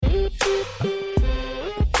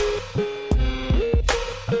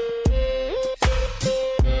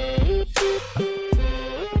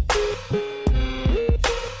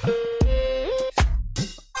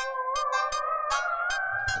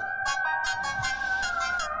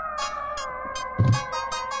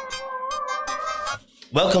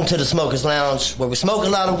Welcome to the Smokers Lounge, where we smoke a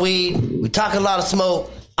lot of weed, we talk a lot of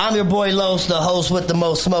smoke. I'm your boy Los, the host with the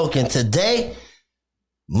most smoke, and today,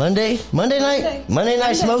 Monday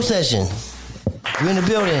night smoke session. We're in the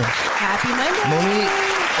building. Happy Monday. Monique,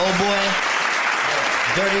 Old Boy,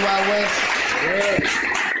 Dirty Wild West.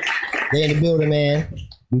 They're in the building, man.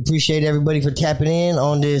 We appreciate everybody for tapping in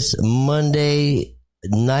on this Monday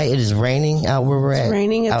night. It is raining out where we're at. It's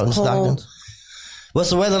raining. It's out in cold. Stockton. What's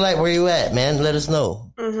the weather like where you at, man? Let us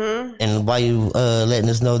know. Mm-hmm. And while you letting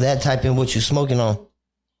us know that, type in what you smoking on.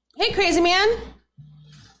 Hey, crazy man.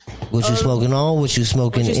 What you smoking on? What you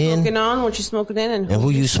smoking What you in? smoking on? What you smoking in? And who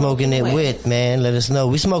you smoking it with, man? Let us know.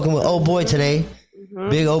 We smoking with Old Boy today. Mm-hmm.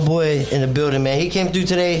 Big Old Boy in the building, man. He came through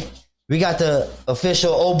today. We got the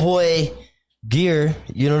official Old Boy gear.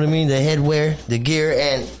 You know what I mean? The headwear, the gear,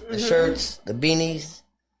 and the shirts, the beanies,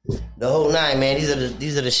 the whole nine, man.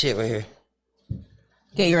 These are the shit right here.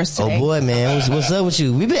 Get yours today. Oh boy, man, what's up with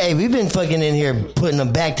you? We've been fucking in here putting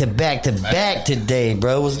them back to back to back today,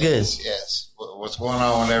 bro. What's good? Yes. What's going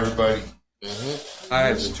on with everybody? Mm-hmm. I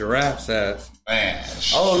have the giraffe's ass. Man.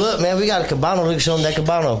 Oh look, man, we got a Cubano. Look, show them that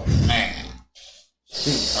Cubano. Man.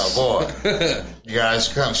 Oh boy. You guys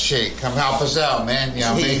come help us out, man. You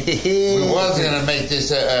know what I mean? We was gonna make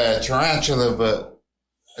this a tarantula, but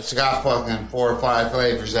it's got fucking 4 or 5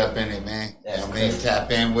 flavors up in it, man. You know what I mean?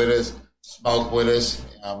 Tap in with us. Smoke with us,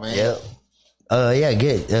 you know what I mean?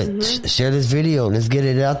 Yep. Share this video. Let's get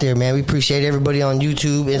it out there, man. We appreciate everybody on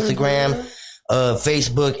YouTube, Instagram,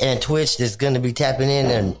 Facebook, and Twitch that's going to be tapping in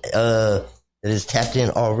and that is tapped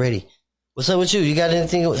in already. What's up with you? You got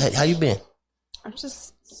anything? How you been? I'm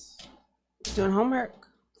just doing homework.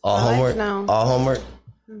 All homework now. All homework.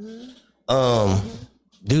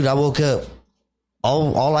 Dude, I woke up.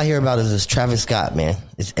 All I hear about is this Travis Scott, man.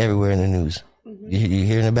 It's everywhere in the news. You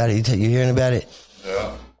hearing about it? You hearing about it?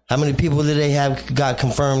 Yeah. How many people did they have got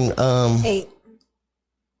confirmed? 8.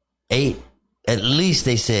 8? At least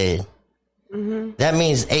they said. That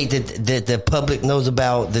means 8 that the public knows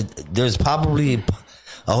about. That there's probably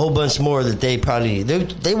a whole bunch more that they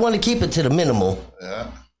want to keep it to the minimal.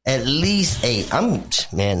 Yeah. At least 8.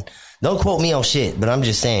 Man, don't quote me on shit, but I'm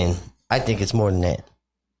just saying, I think it's more than that.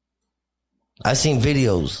 I've seen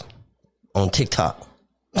videos on TikTok.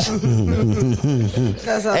 Hey,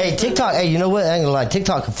 TikTok. Hey, you know what? I ain't gonna lie.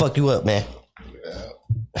 TikTok can fuck you up, man.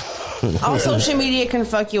 All social media can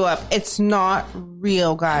fuck you up. It's not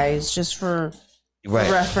real, guys. Just for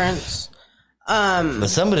reference. But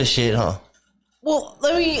some of the shit, huh? Well,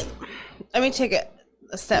 let me take it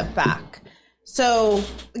a step back. So,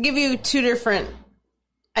 I'll give you 2 different,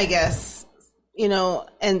 I guess,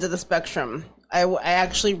 ends of the spectrum. I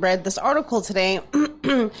actually read this article today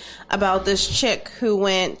about this chick who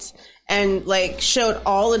went and showed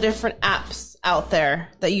all the different apps out there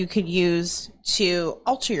that you could use to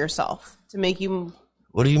alter yourself to make you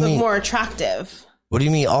look more attractive. What do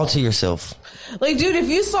you mean alter yourself? Dude, if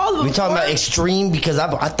you saw the we talking about extreme because I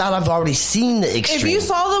thought I've already seen the extreme. If you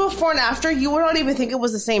saw the before and after, you would not even think it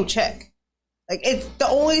was the same chick. It's the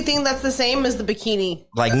only thing that's the same is the bikini.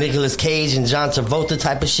 Like Nicolas Cage and John Travolta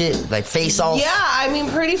type of shit? Like Face Off? Yeah, I mean,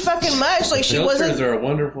 pretty fucking much. She wasn't... Filters are a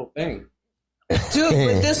wonderful thing. Dude,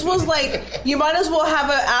 but this was you might as well have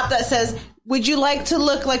an app that says, would you like to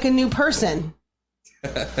look like a new person?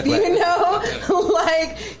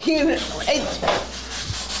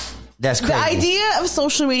 That's crazy. The idea of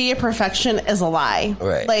social media perfection is a lie.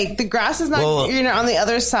 Right. The grass is not on the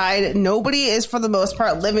other side. Nobody is, for the most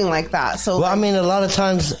part, living like that. So, a lot of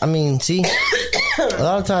times, see, a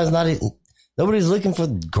lot of times nobody's looking for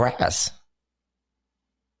grass.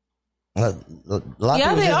 A lot of people are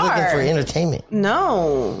just looking for entertainment.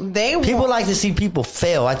 No, people like to see people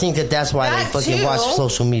fail. I think that's why they fucking watch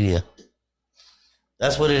social media.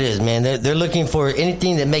 That's what it is, man. They're looking for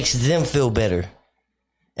anything that makes them feel better.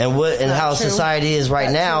 And how society is right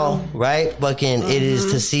now, right? Fucking, it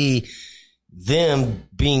is to see them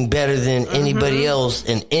being better than anybody else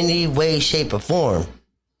in any way, shape, or form,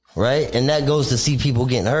 right? And that goes to see people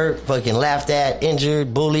getting hurt, fucking laughed at,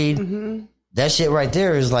 injured, bullied. That shit right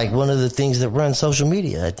there is one of the things that run social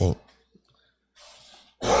media, I think.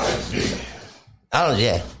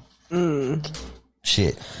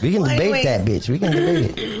 Shit. We can debate that, bitch. We can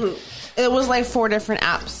debate it. It was 4 different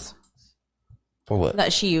apps. For what?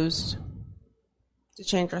 That she used to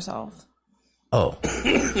change herself. Oh.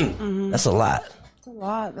 That's a lot. That's a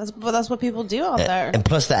lot. That's what people do out there. And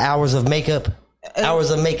plus the hours of makeup. It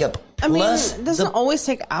doesn't always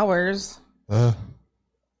take hours. It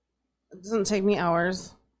doesn't take me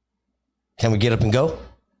hours. Can we get up and go?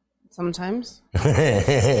 Sometimes. Depends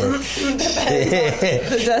on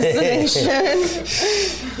the destination.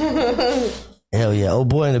 Hell yeah. Oh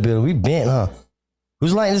boy in the building. We bent, huh?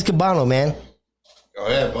 Who's lighting this Cubano, man? Go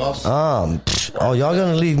ahead, boss. Oh, y'all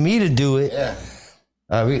gonna leave me to do it? Yeah.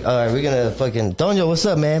 All right, we're gonna fucking Donio, what's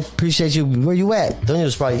up, man? Appreciate you. Where you at?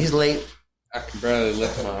 Donio's probably he's late. I can barely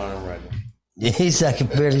lift my arm right now. Yeah, he said I can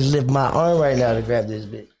barely lift my arm right now to grab this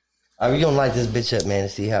bitch. All right, we gonna light this bitch up, man,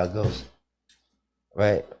 and see how it goes.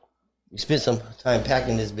 Right. We spent some time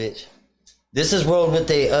packing this bitch. This is rolled with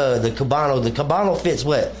the Cubano. The Cubano fits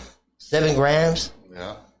what? 7 grams?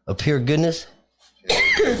 Yeah. Of pure goodness. Pure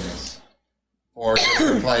goodness. 4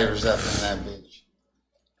 different flavors up in that bitch.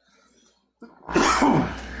 Oh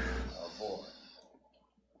boy.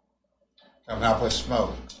 Coming out with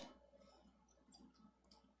smoke.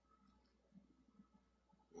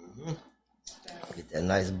 Get that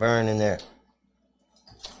nice burn in there.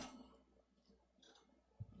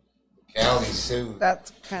 Cali Sue.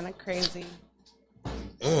 That's kind of crazy.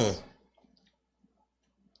 Mm.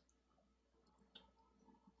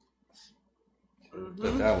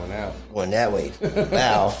 Put that one out. Went that way.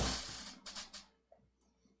 Wow.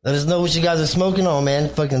 Let us know what you guys are smoking on, man.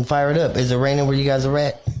 Fucking fire it up. Is it raining where you guys are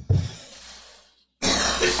at?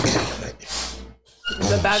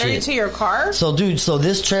 The battery Shit. to your car? So, dude,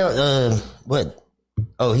 this trail, what?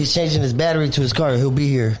 Oh, he's changing his battery to his car. He'll be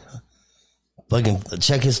here. Fucking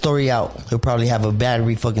check his story out. He'll probably have a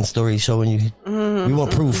battery fucking story showing you. Mm-hmm. We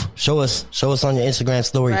want proof. Show us on your Instagram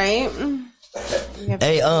story. Right?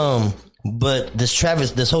 Hey, but this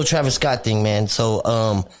whole Travis Scott thing, man. So,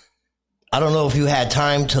 I don't know if you had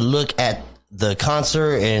time to look at the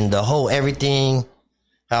concert and the whole everything.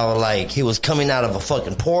 How like he was coming out of a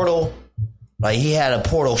fucking portal. Like he had a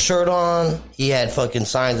portal shirt on. He had fucking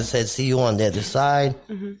signs that said "See you on the other side."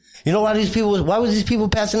 Mm-hmm. You know why was these people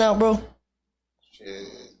passing out, bro? Shit.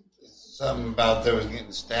 Something about they was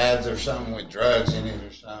getting stabbed or something with drugs in it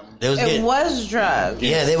or something. It was drugs.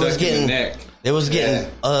 Yeah, they was getting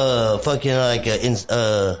fucking like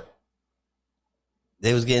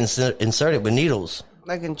they was getting inserted with needles.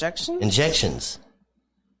 Like injections? Injections.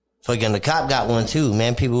 Fucking the cop got one too,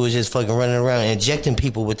 man. People was just fucking running around injecting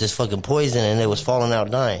people with this fucking poison and they was falling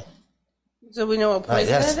out dying. So we know what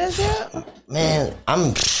poison it is yet? Man,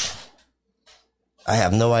 I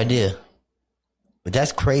have no idea. But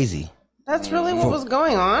that's crazy. That's really what was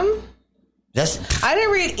going on? I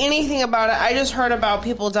didn't read anything about it. I just heard about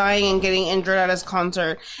people dying and getting injured at his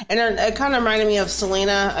concert. And it kind of reminded me of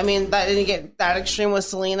Selena. I mean, that didn't get that extreme with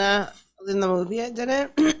Selena in the movie. It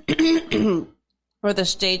didn't. Where the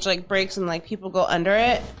stage like breaks and like people go under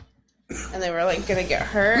it. And they were like going to get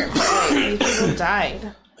hurt. But, like, these people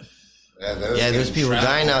died. Yeah, there's people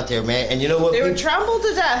dying out there, man. And you know what? They were trampled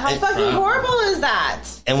to death. How fucking horrible is that?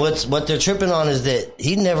 And what they're tripping on is that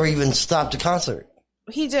he never even stopped the concert.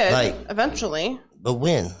 He did, like, eventually. But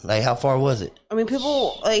when? Like, how far was it? I mean,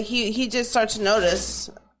 people like he did start to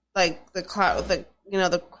notice like the crowd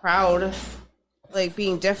like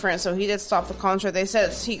being different. So he did stop the concert. They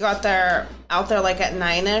said he got out there like at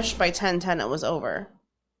 9ish. By 10:10 it was over.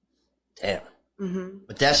 Damn. Mm-hmm.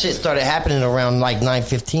 But that shit started happening around like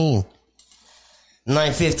 9:15.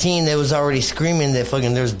 9:15, they was already screaming that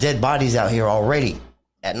fucking there's dead bodies out here already.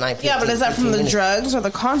 At 9:15. Yeah, but is that from the drugs or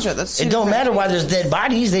the concert? It don't matter why there's dead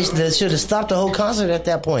bodies. They should have stopped the whole concert at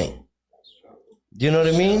that point. Do you know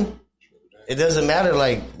what I mean? It doesn't matter.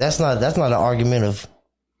 Like that's not an argument of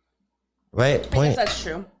right point. I guess that's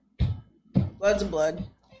true. Blood's blood.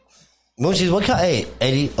 Munchies, what kind? Hey,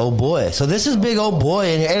 Eddie, oh boy. So this is big old boy.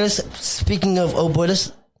 And speaking of oh boy,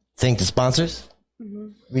 let's thank the sponsors. Mm-hmm.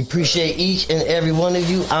 We appreciate each and every one of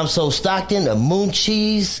you. I'm So Stockton, the Moon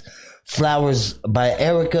Cheese, Flowers by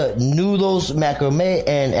Erica, Noodles, Macrame,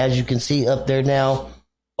 and as you can see up there now,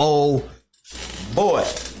 oh boy.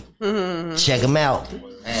 Mm-hmm. Check them out.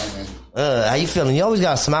 How you feeling? You always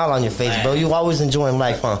got a smile on your face, bro. You always enjoying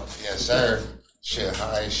life, huh? Yes, sir. Shit,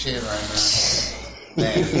 high as shit right now.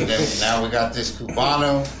 Man, now we got this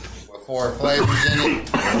Cubano with 4 flavors in it. You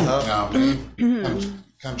know what I mean?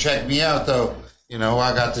 Come check me out, though. You know,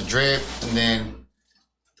 I got the drip, and then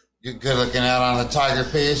you're good looking out on the tiger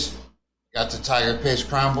piss. Got the tiger piss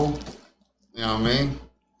crumble. You know what I mean?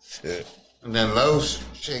 Shit. And then Los,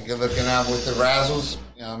 shit, good looking out with the razzles.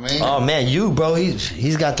 You know what I mean? Oh, man, you, bro.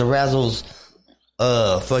 He's got the razzles.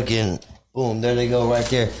 Fucking, boom, there they go right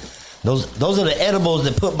there. Those are the edibles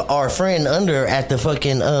that put our friend under at the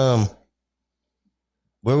fucking, where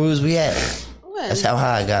was we at? When? That's how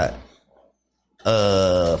high I got.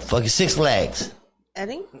 Fucking Six Flags.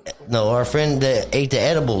 Eddie? No, our friend that ate the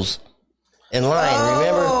edibles in line,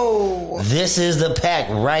 remember? This is the pack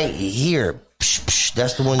right here. Psh, psh,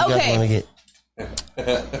 that's the one you guys want to get.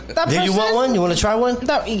 Did you want one? You want to try one?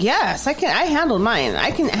 Yes, I can. I handled mine.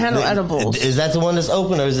 I can handle edibles. Is that the one that's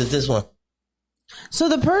open, or is it this one? So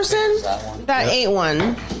the person that ate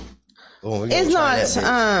one is not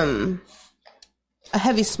a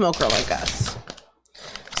heavy smoker like us.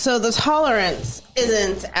 So the tolerance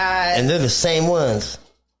isn't as... And they're the same ones.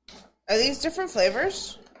 Are these different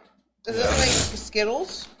flavors? Is it like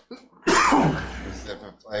Skittles? It's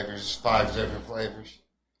different flavors. 5 different flavors.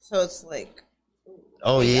 So it's like...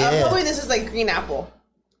 Oh, yeah. Probably this is like green apple.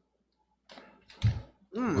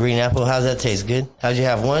 Green apple, how's that taste? Good? How'd you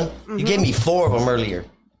have one? Mm-hmm. You gave me 4 of them earlier.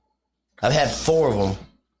 I've had 4 of them.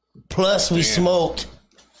 Plus, we smoked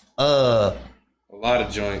a lot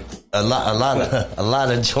of joints. A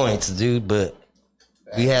lot of joints, dude. But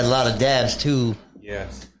we had a lot of dabs too.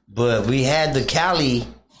 Yes. But we had the Cali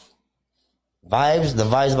vibes, the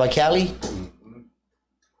vibes by Cali. Mm-hmm.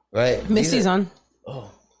 Right. Misty's on.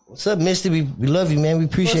 Oh, what's up, Misty? We love you, man. We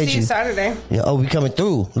appreciate you. Saturday. Yeah. Oh, we coming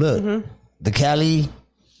through. Look, the Cali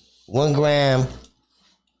 1 gram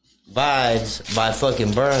vibes by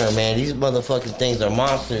fucking Burner, man. These motherfucking things are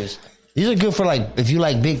monsters. These are good for like if you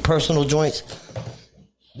like big personal joints.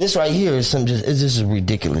 This right here is this is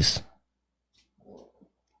ridiculous.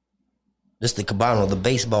 This the Cubano, the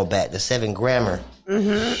baseball bat, the 7 grammer.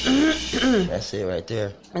 Mm-hmm. That's it right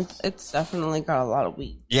there. It's definitely got a lot of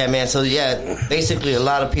weed. Yeah, man. So yeah, basically a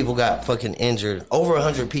lot of people got fucking injured. Over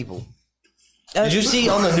 100 people. Did you see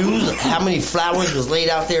on the news how many flowers was laid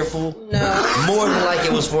out there, fool? No. More than like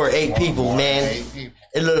it was for 8 people, man. 8 people.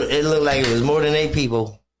 It looked like it was more than 8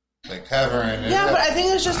 people. They're covering it. Yeah, but I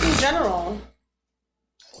think it's just in general.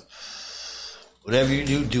 Whatever you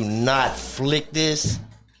do, do not flick this.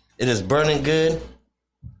 It is burning good.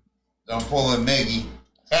 Don't pull a Miggy.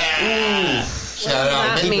 Shout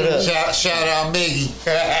out Miggy.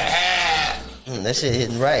 That shit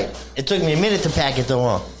hitting right. It took me a minute to pack it though,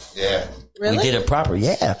 huh? Yeah. Really? We did it proper,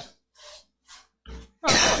 yeah.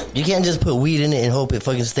 You can't just put weed in it and hope it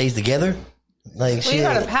fucking stays together. Like, well, you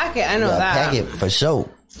gotta pack it. I know that. Pack it for sure.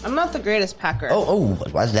 I'm not the greatest packer.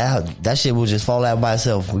 That shit will just fall out by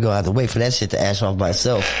itself. We're gonna have to wait for that shit to ash off by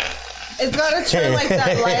itself. It's gotta turn like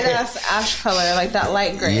that light ass ash color, like that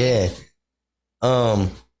light gray. Yeah.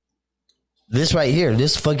 This right here,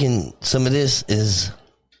 some of this is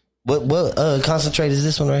what concentrate is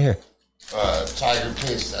this one right here? Tiger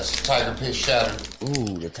Piss. That's a Tiger Piss shatter.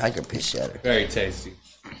 Ooh, the Tiger Piss shatter. Very tasty.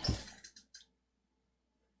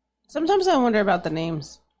 Sometimes I wonder about the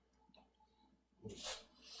names.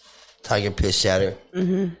 Tiger Piss shatter.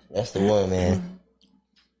 Mm-hmm. That's the one, man. Mm-hmm.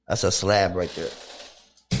 That's a slab right there.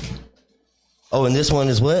 Oh, and this one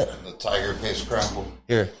is what? The Tiger Piss crumble.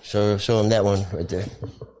 Here, show him that one right there.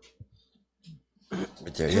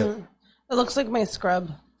 Right there, yep. It looks like my scrub.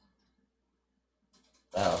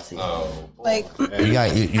 Oh, see. Oh, boy. Like you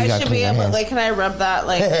got I should be able. Like, can I rub that?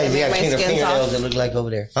 Like, you got my cleaner skin fingernails soft? that look like over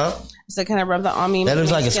there, huh? So can I rub that on me? That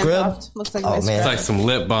looks like a scrub. Soft? Looks like my scrub. It's like some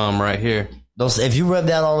lip balm right here. If you rub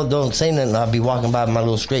that all, don't say nothing. I'll be walking by with my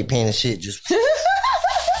little scrape pan and shit, just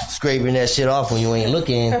scraping that shit off when you ain't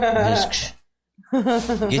looking. Just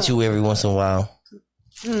get you every once in a while.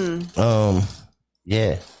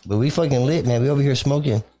 Yeah, but we fucking lit, man. We over here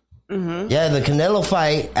smoking. Mm-hmm. Yeah, the Canelo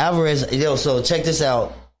fight, Alvarez. So check this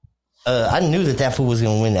out. I knew that fool was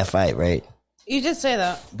gonna win that fight, right? You did say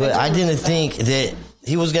that, but I didn't think that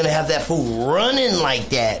he was gonna have that fool running like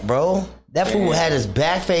that, bro. That fool had his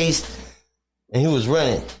back faced, and he was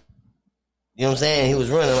running. You know what I'm saying? He was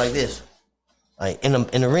running like this, like in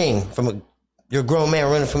the ring you're a grown man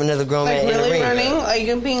running from another grown man really in the ring. Running? Are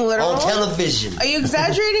you being literal? On television. Are you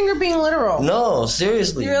exaggerating or being literal? No,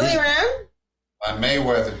 seriously. You really ran? By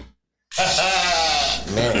Mayweather.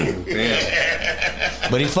 Man.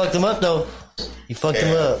 But he fucked him up, though. He fucked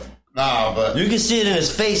him up. Nah, but... You can see it in his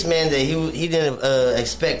face, man, that he didn't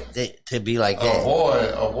expect it to be like that.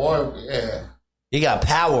 A boy, yeah. He got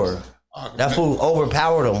power. That fool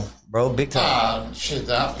overpowered him, bro, big time. Shit,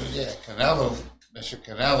 Canelo, Mr.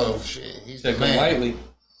 Canelo, shit, he's the man. Lightly.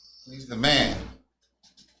 He's the man.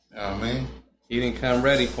 You know what I mean? He didn't come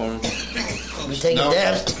ready for him. We take a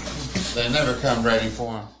dab. They never come ready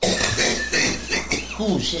for him.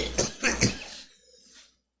 Cool shit.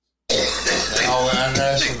 They all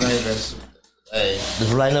underestimate us. Hey.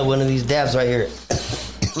 Just lighten up one of these dabs right here.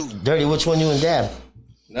 Dirty, which one you in dab?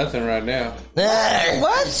 Nothing right now.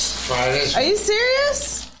 What? Try this. Are you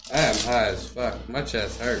serious? I am high as fuck. My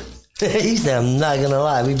chest hurts. He said, I'm not gonna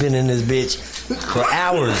lie. We've been in this bitch for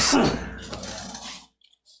hours.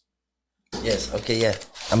 Yes, okay, yeah.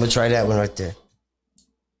 I'm gonna try that one right there.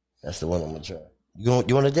 That's the one I'm gonna try. You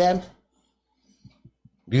want a dab?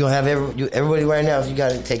 You gonna have everybody right now, if you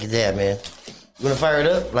gotta take a dab, man. You want to fire it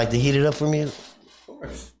up? Like to heat it up for me? Of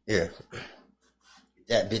course. Here.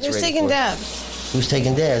 That bitch Who's ready taking for it. dabs? Who's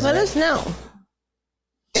taking dabs? Let us know.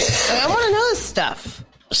 I want to know this stuff.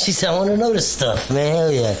 She said, I want to know this stuff, man.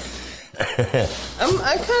 Hell yeah.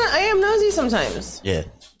 I am nosy sometimes. Yeah.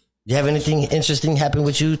 You have anything interesting happen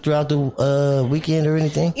with you throughout the weekend or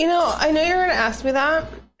anything? You know, I know you're going to ask me that.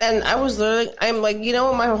 And I'm like, you know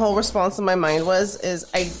what my whole response in my mind is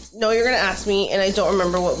I know you're going to ask me, and I don't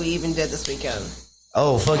remember what we even did this weekend.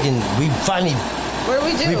 Oh, fucking, we finally... What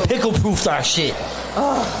did we do? We pickle-proofed our shit.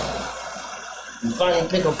 Oh. We finally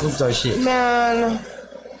pickle-proofed our shit. Man.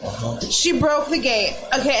 She broke the gate.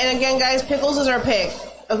 Okay, and again, guys, Pickles is our pig.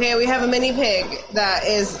 Okay, we have a mini pig that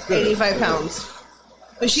is 85 pounds.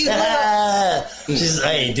 But she's she's,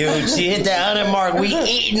 hey, dude, she hit that other mark. We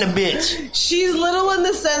eating the bitch. She's little in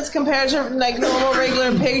the sense compared to like normal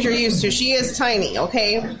regular pigs you're used to. She is tiny,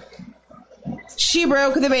 okay? She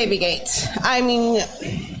broke the baby gate. I mean,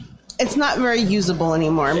 it's not very usable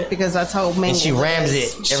anymore because that's how mangled and she rams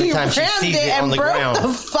it every time she sees it on the ground.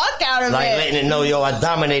 The fuck out of like it. letting it know, yo, I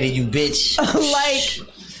dominated you, bitch. Like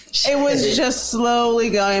it was just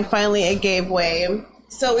slowly going. Finally, it gave way.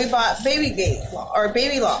 So we bought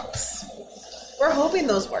baby locks. We're hoping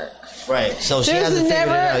those work. Right. So she hasn't figured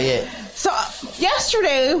it out yet. So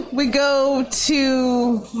yesterday we go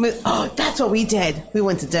to. Oh, that's what we did. We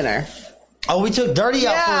went to dinner. Oh, we took Dirty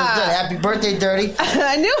out for his dinner. Happy birthday, Dirty.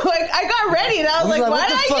 I knew. Like, I got ready, and I was like, "Why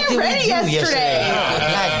did I get ready yesterday?"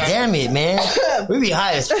 God damn it, man. We be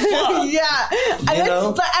high as fuck. Yeah,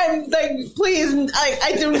 I'm like, please,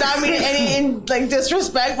 I do not mean any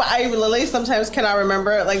disrespect, but I literally sometimes cannot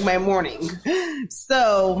remember like my morning.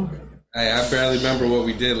 So, Hey, I barely remember what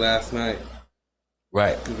we did last night.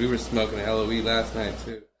 Right, because we were smoking LOE last night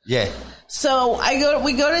too. Yeah. So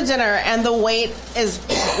we go to dinner, and the wait is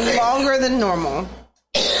longer than normal.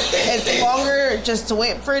 It's longer just to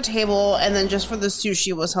wait for a table, and then just for the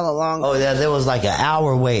sushi was hella long. Oh yeah, there was like an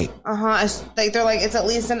hour wait. Like they're like it's at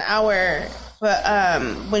least an hour, but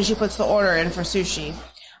when she puts the order in for sushi,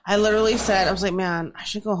 I literally said, I was like, man, I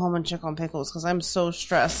should go home and check on Pickles because I'm so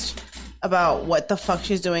stressed about what the fuck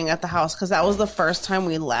she's doing at the house, because that was the first time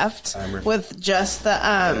we left with just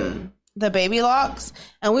the baby locks,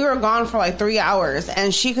 and we were gone for like 3 hours,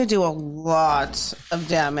 and she could do a lot of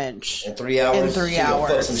damage in 3 hours. In 3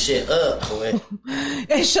 hours, fuck some shit up.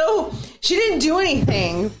 And so she didn't do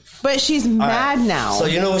anything, but she's mad now. So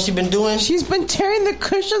you know what she's been doing? She's been tearing the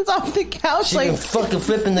cushions off the couch. She's been fucking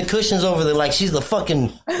flipping the cushions over there like she's the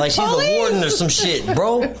fucking she's a warden or some shit,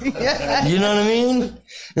 bro. Yeah. You know what I mean?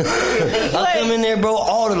 I come in there, bro.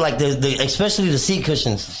 All the especially the seat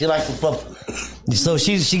cushions. She likes to fluff. So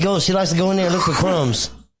she likes to go in there and look for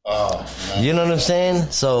crumbs. Oh, man. You know what I'm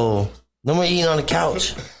saying? So no more eating on the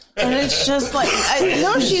couch. And it's just like, I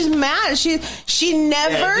know she's mad. She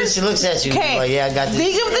never. Yeah, she looks at you. Okay, like, yeah, I got this.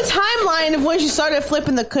 Think of the timeline of when she started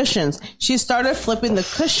flipping the cushions. She started flipping the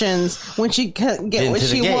cushions when she can't get what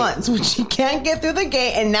she wants, when she can't get through the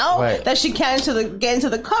gate, and now that she can't get into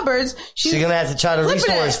the cupboards, she's gonna have to try to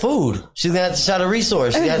resource food. She's gonna have to try to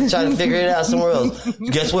resource. She has to try to figure it out somewhere else.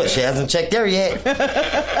 Guess what? She hasn't checked there yet.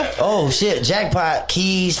 Oh shit! Jackpot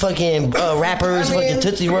keys, fucking wrappers, fucking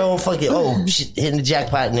Tootsie Roll, fucking shit, hitting the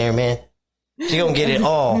jackpot in there, man. She gonna get it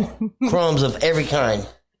all. Crumbs of every kind.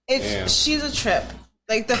 She's a trip.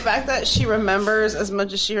 Like the fact that she remembers as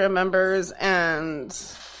much as she remembers, and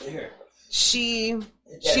she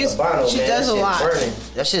does a lot.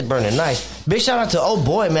 That shit's burning nice. Big shout out to old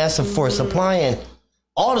boy Master for supplying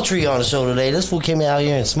all the tree on the show today. This fool came out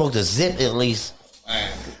here and smoked a zip at least.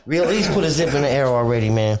 Man. We at least put a zip in the air already,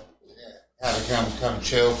 man. Have to come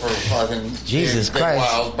chill for fucking Jesus Christ.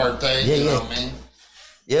 Wild's birthday. Yeah, you know what I mean?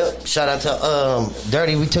 Yep. Shout out to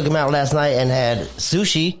Dirty. We took him out last night and had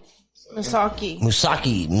sushi.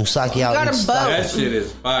 Musaki out. Got a boat. That shit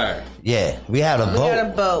is fire. Yeah, we had a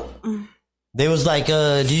boat. They was like,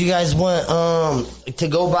 do you guys want to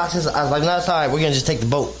go boxes? I was like, no, it's all right. We're gonna just take the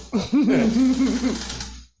boat.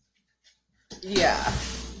 Yeah.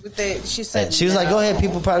 She said. And she was like, go ahead.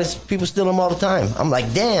 People steal them all the time. I'm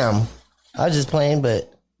like, damn. I was just playing, but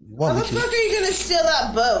how the fuck are you gonna steal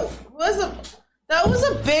that boat? That was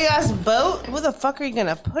a big ass boat. Where the fuck are you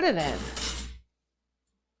gonna put it in?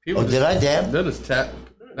 Did I dab? That is tap.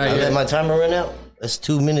 I let my timer run out. That's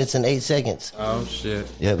 2 minutes and 8 seconds. Oh shit.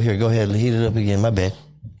 Yep. Here, go ahead. Heat it up again. My bad.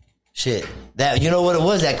 Shit. That, you know what it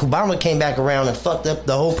was? That Cubano came back around and fucked up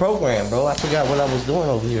the whole program, bro. I forgot what I was doing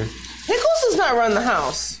over here. Pickles does not run the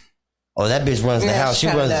house. Oh, that bitch runs the house. She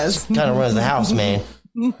kind of runs the house, man.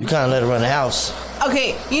 You kind of let her run the house.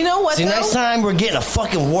 Okay, you know what? See, next time we're getting a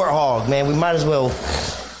fucking warthog, man. We might as well.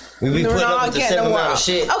 We be putting up with the same amount of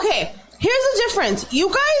shit. Okay, Here's the difference. You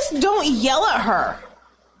guys don't yell at her.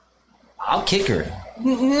 I'll kick her.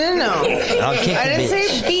 No. I'll kick I the didn't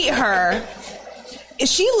bitch. say beat her.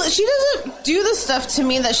 She doesn't do the stuff to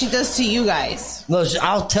me that she does to you guys. No,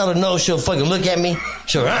 I'll tell her no. She'll fucking look at me.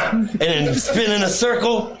 She'll and then spin in a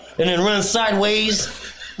circle and then run sideways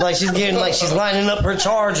like she's lining up her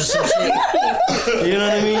charge or some shit. You know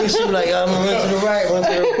what I mean? She'll be like, I'm gonna run to the right, run to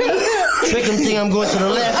the trick them thing. I'm going to the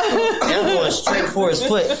left. And I'm going straight for his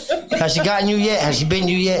foot. Has she gotten you yet? Has she bitten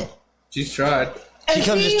you yet? She's tried. She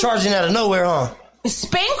comes just charging out of nowhere, huh?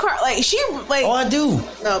 Spank her Oh, I do.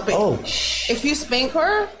 No, but if you spank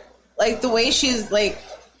her, like the way she's like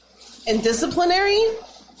in disciplinary,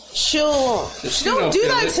 she don't do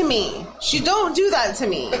that to me. She don't do that to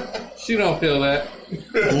me. She don't feel that.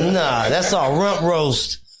 Nah, that's all rump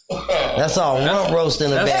roast. That's all rump roast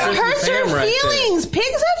in the It back. hurts her right feelings.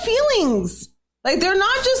 Pigs have feelings. Like, they're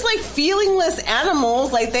not just like feelingless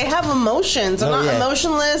animals. Like, they have emotions. They're not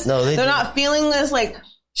emotionless. No, they're not feelingless. Like,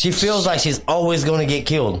 she feels like she's always going to get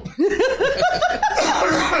killed. You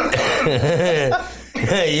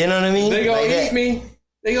know what I mean? They gonna like eat me.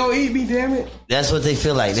 They gonna eat me, damn it. That's what they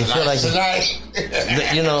feel like. They feel like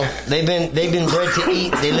you know, they've been bred to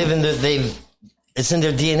eat. They live in it's in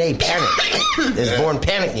their DNA, panic. They're born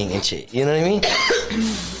panicking and shit. You know what I mean?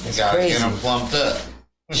 It's gotta crazy. get them plumped up.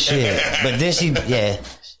 Shit. But then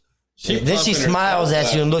she smiles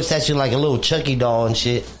at you and looks at you like a little Chucky doll and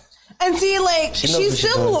shit. and see, like, she's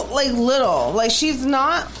still like little. Like, she's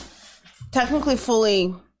not technically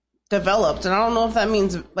fully developed, and I don't know if that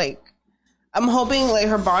means like. I'm hoping like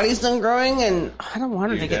her body's done growing, and I don't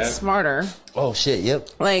want her to get smarter. Oh shit! Yep.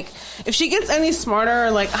 Like, if she gets any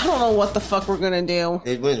smarter, like, I don't know what the fuck we're gonna do.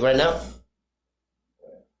 It wins right now.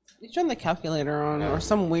 You turn the calculator on or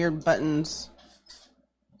some weird buttons.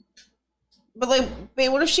 But like,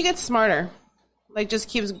 babe, what if she gets smarter? Like, just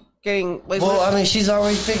keeps getting like. Well, I mean, she's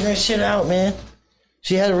already figuring shit out, man.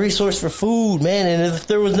 She had a resource for food, man, and if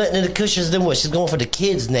there was nothing in the cushions, then what? She's going for the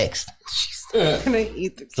kids next. Gonna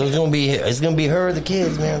eat the kids. So it's gonna be her or the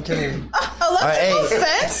kids, man. I'm telling you. Electrical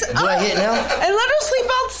fence. Do I hit now? And let her sleep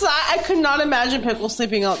outside. I could not imagine Pickle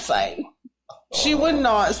sleeping outside. She would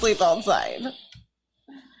not sleep outside.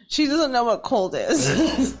 She doesn't know what cold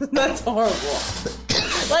is. That's horrible.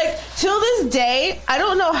 Like, till this day, I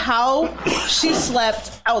don't know how she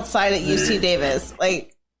slept outside at UC Davis.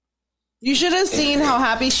 Like, you should have seen how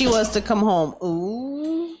happy she was to come home.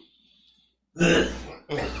 Ooh.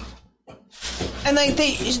 And like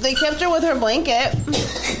they kept her with her blanket,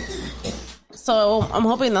 so I'm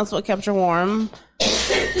hoping that's what kept her warm.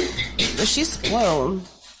 But she's spoiled.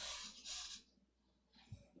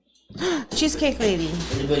 Cheesecake lady.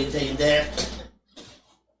 Anybody taking dabs?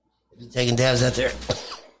 You taking dabs out there?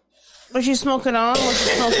 Was she smoking on? Was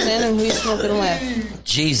she smoking in? And who you smoking with?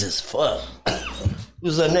 Jesus fuck.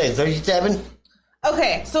 Who's up next? Are you tapping?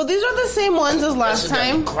 Okay, so these are the same ones as last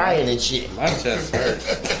time. Crying and shit. My chest hurts.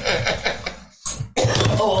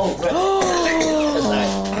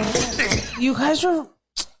 You guys are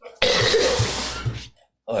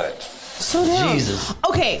All right. so down. Jesus.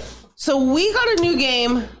 Okay, so we got a new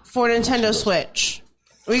game for Nintendo Switch.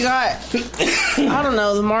 We got, I don't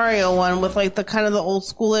know, the Mario one with like the kind of the old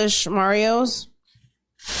schoolish Marios.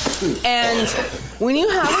 And when you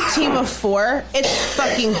have a team of 4, it's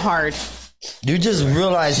fucking hard. You just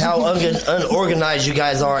realize how unorganized you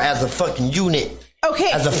guys are as a fucking unit.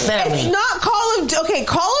 Okay, as a family. It's not Call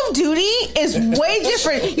of Duty is way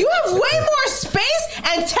different. You have way more space,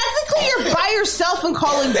 and technically you're by yourself in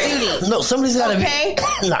Call of Duty. No, somebody's got to be.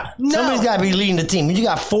 Somebody's got to be leading the team. You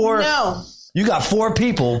got 4. No. You got 4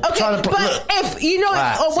 people trying to. But if you know,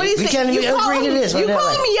 what do you say? We can't even agree to this. You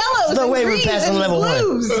call them yellows. No way we're passing level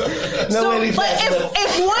 1. No way we passing level 1.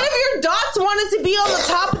 If one of your dots wanted to be on the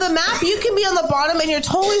top of the map, you can be on the bottom, and you're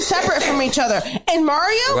totally separate from each other. And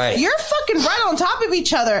Mario, you're fucking right on top of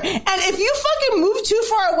each other. And if you fucking move too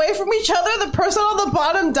far away from each other, the person on the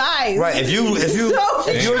bottom dies. Right. If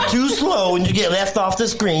you're too slow and you get left off the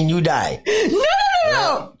screen, you die.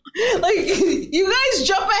 No. Like, you guys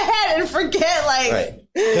jump ahead and forget, like... Right.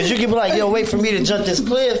 Because you can be like, yo, wait for me to jump this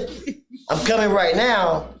cliff. I'm coming right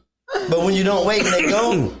now. But when you don't wait and they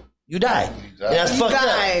go, you die. And that's fucked up.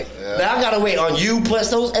 Yeah. But I gotta wait on you plus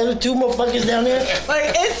those other 2 motherfuckers down there.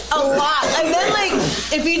 Like, it's a lot. And then, like,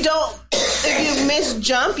 if you miss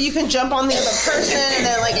jump, you can jump on the other person, and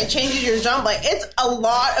then, like, it changes your jump. Like, it's a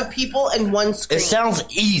lot of people in one screen. It sounds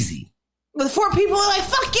easy. With 4 people, like,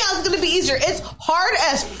 fuck yeah, it's gonna be easier. It's hard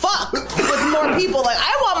as fuck with more people. Like,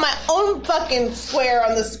 I want my own fucking square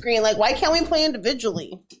on the screen. Like, why can't we play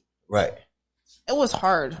individually? Right. It was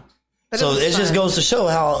hard. But so it just goes to show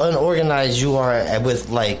how unorganized you are with,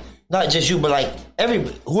 like, Not just you, but like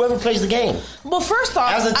whoever plays the game. Well, first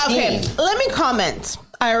off, As a team. okay, let me comment.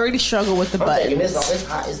 I already struggle with the buttons. It's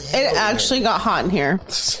hot as hell It actually got hot in here.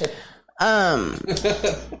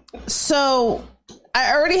 So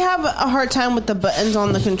I already have a hard time with the buttons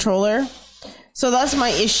on the controller. So that's my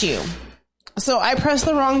issue. So I pressed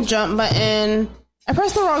the wrong jump button. I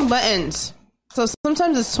pressed the wrong buttons. So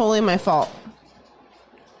sometimes it's totally my fault.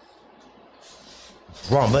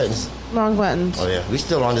 Wrong buttons. Wrong buttons. Oh yeah, we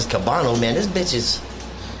still on this Cubano, man. This bitch is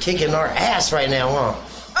kicking our ass right now, huh?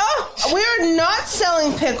 Oh, we're not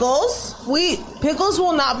selling pickles. Pickles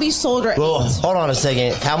will not be sold right now. Well, hold on a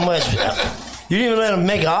second. How much? You didn't even let him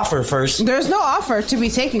make an offer first. There's no offer to be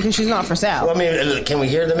taken because she's not for sale. Well, I mean, can we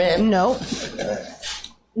hear the man? Nope.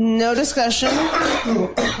 No discussion.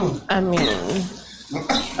 I mean,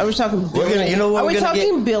 are we talking? We're gonna, you know what? Are we we're gonna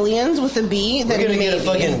talking get, billions with a B? We're gonna get a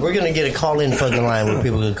fucking. We're gonna get a call-in fucking line where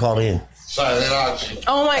people can call in. Silent auction.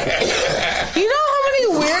 Oh my! You know how many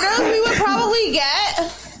weirdos we would probably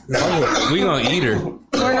get? We gonna eat her.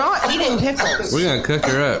 We're not eating pickles. We gonna cook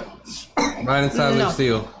her up right inside No. the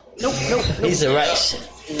steel. Nope. He said, right?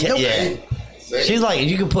 Nope. Yeah. She's like,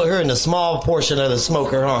 you can put her in the small portion of the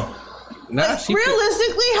smoker, huh? Nah, she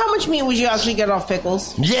Realistically, how much meat would you actually get off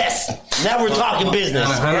pickles? Yes. Now we're talking business.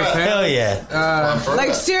 100 pounds? Hell yeah.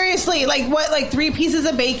 Like seriously, like what? Like 3 pieces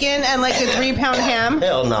of bacon and like a 3-pound ham?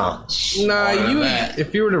 Hell no. Nah, More than you. that.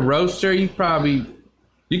 If you were to roast her, you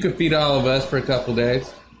could feed all of us for a couple days.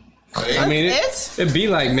 I mean, it'd be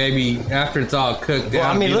like maybe after it's all cooked Well,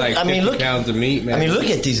 down, I mean, it'd be look- like I mean, 50 look- pounds of meat, man. I mean, look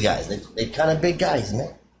at these guys. They kind of big guys,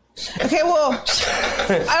 man. Okay, well, I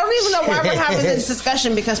don't even know why we're having this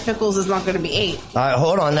discussion because pickles is not going to be 8. All right,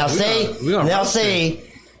 hold on. Now we gonna roast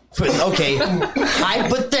okay,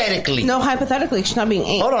 hypothetically. No, hypothetically, she's not being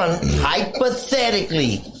 8. Hold on.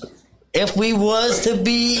 Hypothetically, if we was to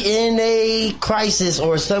be in a crisis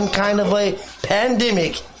or some kind of a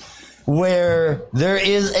pandemic where there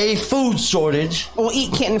is a food shortage We'll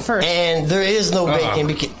eat kitten first. and there is no bacon,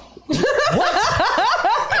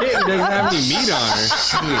 Kitten doesn't have any meat on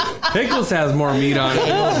her. Pickles has more meat on it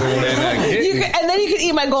than kitten. And then you can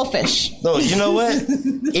eat my goldfish. no, you know what?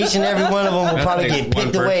 Each and every one of them will probably That's get one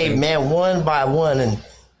picked away, person. man, one by one, and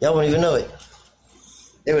y'all won't even know it.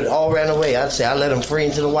 They would all ran away. I'd say I let them free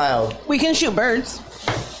into the wild. We can shoot birds.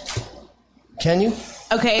 Can you?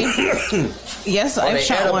 Okay. Yes, I've they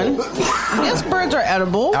shot edible? one. Yes, birds are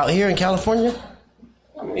edible. Out here in California?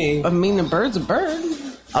 I mean, I mean, a bird's a bird.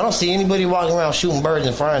 I don't see anybody walking around shooting birds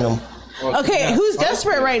and frying them. Okay, who's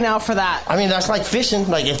desperate right now for that? I mean, that's like fishing.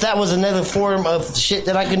 Like, if that was another form of shit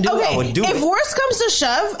that I can do, I Okay, would do if it. worse comes to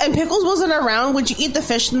shove and Pickles wasn't around, would you eat the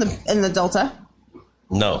fish in the Delta?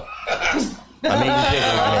 No. I mean,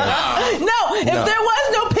 pickles, man. No, if No. there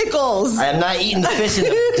was no Pickles. I am not eating the fish in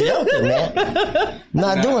the Delta, man.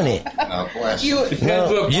 Not doing it. No question.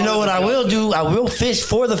 No. You know what I will do? I will fish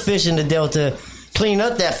for the fish in the Delta, clean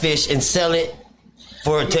up that fish, and sell it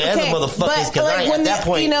to other motherfuckers. Because at that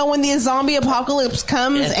point, you know, when the zombie apocalypse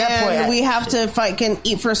comes At that and point, we have to fight and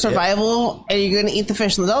eat for survival, and you're going to eat the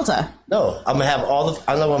fish in the Delta. no, I'm gonna have all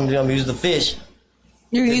the. I know I'm gonna use the fish.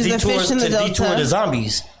 You're going to use the detour- fish in the to detour the Delta.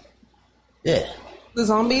 zombies. Yeah, The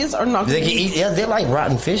zombies are not they going can to eat. Yeah, they like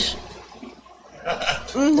rotten fish.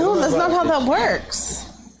 No, that's not how that works.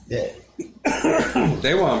 Yeah.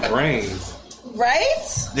 they want brains. Right?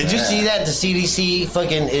 Did you see that the CDC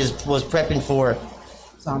fucking was prepping for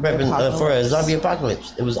for a zombie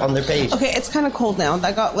apocalypse? It was on their page. Okay, it's kind of cold now.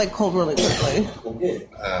 That got like cold really quickly.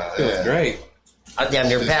 Feels great. I damn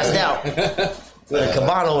near passed out with a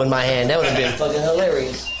Cubano in my hand. That would have been fucking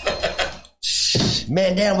hilarious.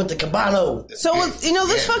 Man down with the Cubano. So you know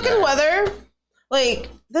this fucking weather, like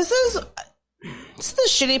this is the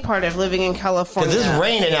shitty part of living in California. Because it's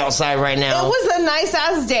raining outside right It now. was a nice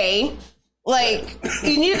ass day. Like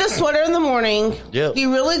you needed a sweater in the morning. Yep.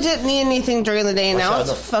 You really didn't need anything during the day. Now Watch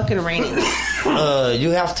it's out. fucking raining. You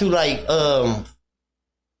have to like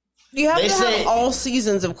You have They to say- have all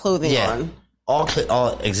seasons of clothing yeah. on. All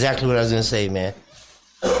exactly what I was gonna say, man.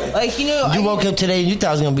 Like you know, You woke up today and you thought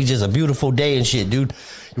it was gonna be just a beautiful day and shit, dude.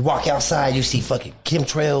 You walk outside, you see fucking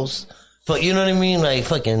chemtrails, you know what I mean? Like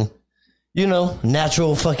fucking, you know,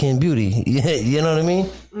 natural fucking beauty. You know what I mean?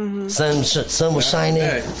 Mm-hmm. Sun was shining,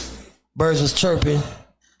 Hey, birds was chirping,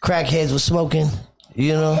 crackheads was smoking.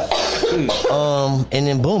 You know, and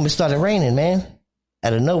then boom, it started raining, man,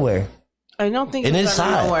 out of nowhere. I don't think And it's it's out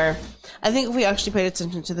of hot. nowhere. I think if we actually paid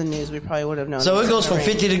attention to the news, we probably would have known. So it goes from was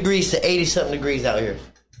gonna 50 rain. degrees to 80 something degrees out here,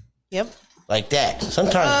 Yep. like that.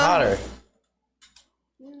 Sometimes hotter,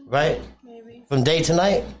 right? Maybe. From day to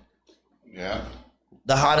night. Yeah.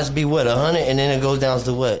 The hottest be what, 100, and then it goes down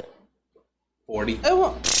to what? 40.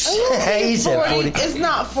 He said 40. It's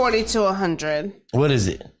not 40 to 100. What is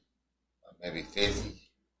it? Maybe 50.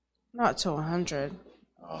 Not to 100.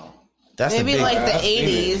 Oh. That's maybe like the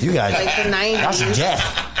 80s. You got like the 90s. That's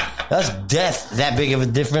death. That's death. That big of a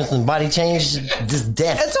difference in body change. Just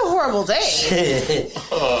death. It's a horrible day.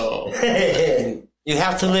 Oh. You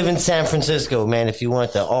have to live in San Francisco, man, if you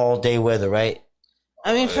want the all-day weather, right?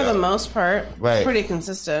 I mean, for the most part, right. It's pretty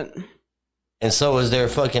consistent. And so is their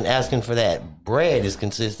fucking asking for that. Bread is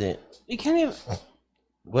consistent. You can't even...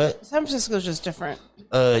 What? San Francisco's just different.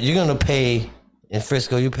 You're going to pay... In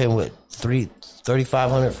Frisco, you're paying what?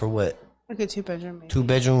 $3,500 for what? Like a 2-bedroom, maybe.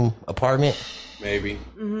 2-bedroom apartment? Maybe.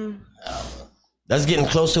 Mm-hmm. That's getting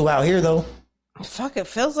close to out here, though. Fuck, it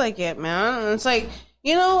feels like it, man. It's like...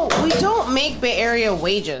 You know, we don't make Bay Area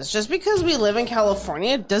wages. Just because we live in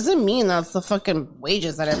California doesn't mean that's the fucking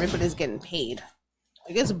wages that everybody's getting paid.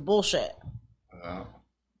 Like, it's bullshit.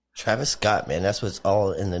 Travis Scott, man, that's what's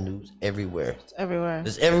all in the news everywhere. It's everywhere.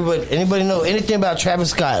 Does anybody know anything about Travis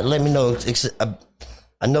Scott? Let me know.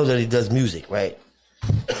 I know that he does music, right?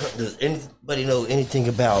 Does anybody know anything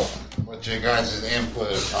about... What's your guys'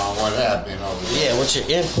 input on what happened over there? Yeah, what's your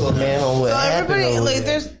input, man, on what happened everybody, over like,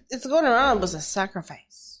 there? it's going around, it was a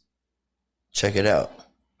sacrifice. Check it out.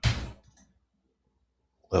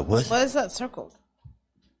 What? What is that circle?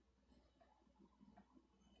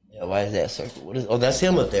 Yeah, why is that circle? What is? Oh, that's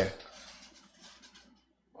him up there.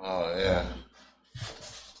 Oh, yeah.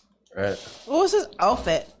 Right. What was his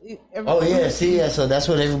outfit? Oh, yeah, see, yeah, so that's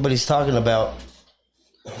what everybody's talking about.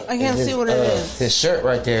 I can't see what it is. His shirt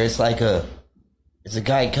right there, it's like it's a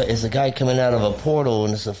guy coming out of a portal,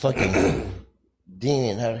 and it's a fucking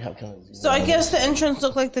demon. How come? So I guess the entrance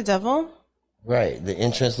looked like the devil. Right, the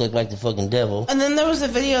entrance looked like the fucking devil. And then there was a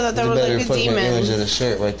video that there was like a demon. Image of the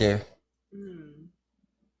shirt right there.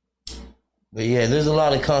 But yeah, there's a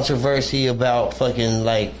lot of controversy about fucking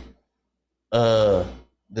like the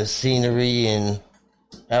scenery and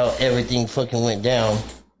how everything fucking went down.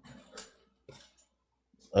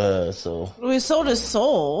 So he sold his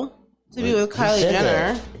soul to be with Kylie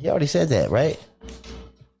Jenner. He already said that, right?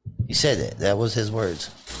 He said that. That was his words.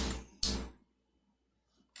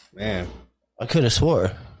 Man, I could have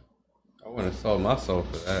swore. I wouldn't have sold my soul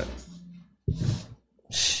for that.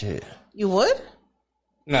 Shit. You would?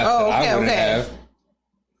 Not that I wouldn't have.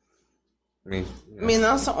 I mean,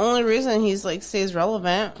 that's the only reason he's like stays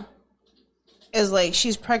relevant. Is like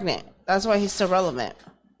she's pregnant. That's why he's still relevant.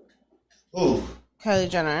 Who? Kylie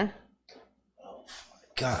Jenner. Oh my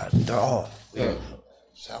God, they're all.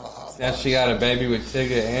 Now she got a baby with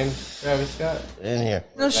Tigger and Travis Scott in here.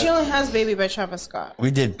 No, she only has baby by Travis Scott.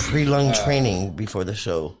 We did pre-lung training before the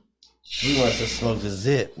show. She wants to smoke the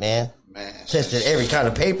zip, man. Tested every kind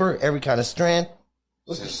of paper, every kind of strand.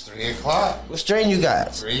 Since 3 o'clock. What strain you got?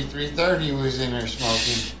 3:30 was in there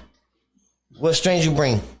smoking. What strains you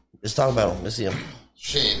bring? Let's talk about them. Let's see them.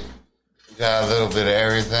 Shit. We got a little bit of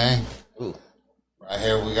everything. Ooh. Right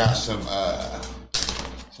here we got some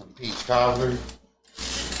peach cobbler.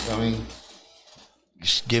 I mean,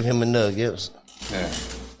 just give him a nug, Gibbs. Yeah.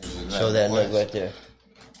 Show that nug right there.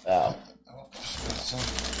 Wow.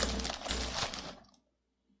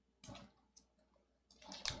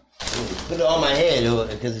 Put it on my head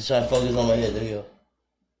because it's trying to focus on my head. There you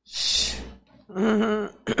go.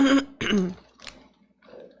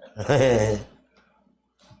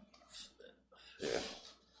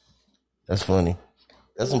 That's funny.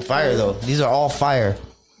 That's some fire though. These are all fire.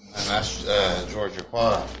 And that's Georgia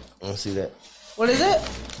Pie. Let's see that. What is it?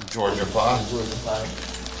 Georgia Pie. Georgia Pie.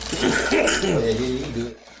 Yeah, you can do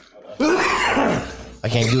it. I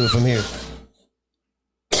can't do it from here.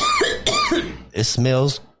 It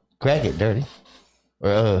smells. Crack it, dirty.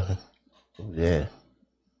 Or yeah.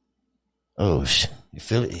 Oh shit! You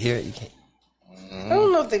feel it? Hear it? You can't. I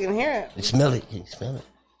don't know if they can hear it. You smell it? Can you smell it?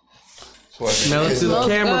 Smell it to the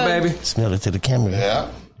camera, baby. Smell it to the camera.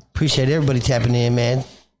 Yeah. Appreciate everybody tapping in, man.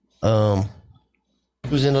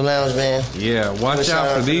 Who's in the lounge, man? Yeah, watch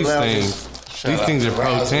out for these things. These things are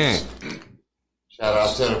potent. Shout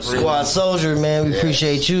out to the Squad Soldier, man. We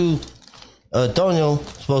appreciate you. Tonio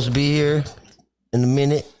supposed to be here in a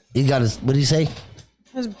minute. He got his, what did he say?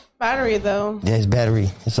 His battery, though. Yeah, his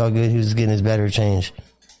battery. It's all good. He was getting his battery changed.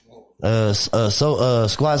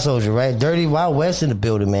 Squad Soldier, right? Dirty Wild West in the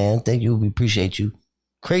building, man. Thank you. We appreciate you.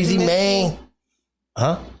 Crazy Misty. man.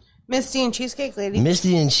 Huh? Misty and Cheesecake Lady.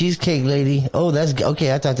 Misty and Cheesecake Lady. Oh, that's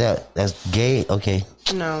okay. I thought that's gay. Okay.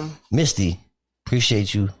 No. Misty.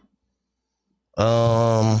 Appreciate you. Who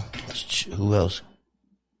else?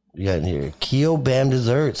 We got in here. Keo Bam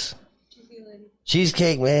Desserts.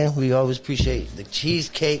 Cheesecake, man. We always appreciate the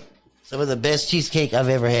cheesecake. Some of the best cheesecake I've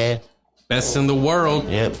ever had. Best in the world.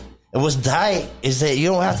 Yep. And what's tight is that you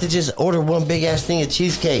don't have to just order one big ass thing of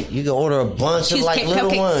cheesecake. You can order a bunch of like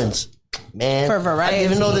little ones. Man, for variety. I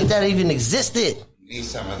didn't even know that even existed. You need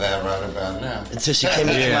some of that right about now. Until she came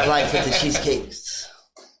into my life with the cheesecakes.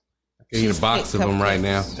 I can eat a box of them right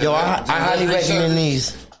now. Yo, I highly recommend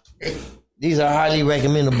these. These are highly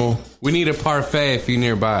recommendable. We need a parfait if you're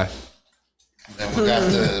nearby.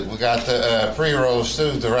 Then we got the pre-rolls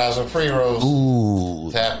too, the Razzle pre-rolls. Ooh.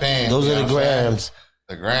 Tap in. Those are the grams.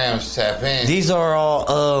 The grams, tap in. These are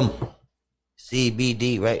all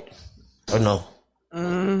CBD, right? Or no?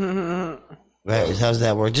 Right, how's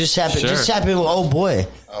that work? Just tap it. Sure. Just tap in with Oh Boy.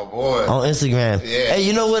 Oh Boy. On Instagram. Yeah. Hey,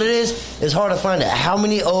 you know what it is? It's hard to find out how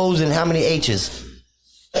many O's and how many H's.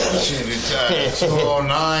 Shit, it's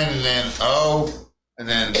 209 and then O and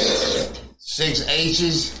then 6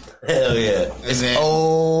 H's. Hell yeah. And then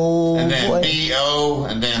O. And then B-O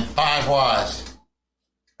and then 5 Y's.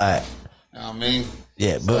 Alright. You know what I mean?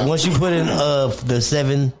 Yeah, but once you put in the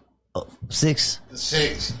 7, 6. The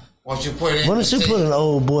 6. Once you put in Once you put in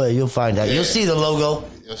Oh Boy, you'll find out. Yeah. You'll see the logo.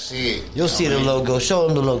 You'll see it. You'll see the logo. Show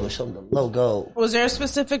them the logo. Show them the logo. Was there a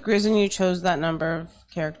specific reason you chose that number of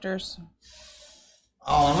characters?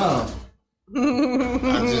 I don't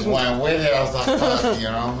know. I just went with it. I was like, fuck, you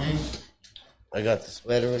know what I mean? I got the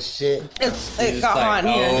sweater and shit. It got hot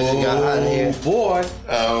in here. It got hot in here. Boy.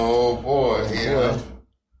 Oh, boy. You know?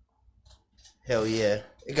 Hell yeah.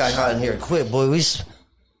 It got hot in here quick, boy.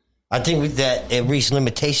 I think that it reached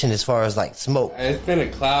limitation as far as like smoke. It's been a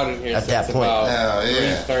cloud in here at that point. About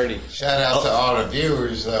 3:30. Shout out to all the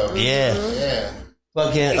viewers, though. Yeah. Yeah.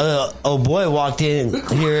 Fucking Oh Boy walked in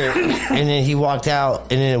here and then he walked out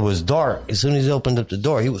and then it was dark. As soon as he opened up the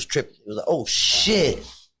door, he was tripping. He was like, oh shit.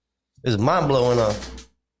 It was mind blowing on.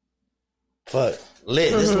 Fuck.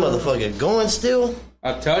 Lit. This motherfucker going still?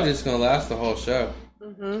 I told you it's gonna last the whole show.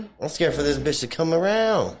 I'm scared for this bitch to come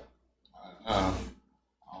around. I'm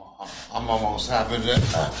almost happy to.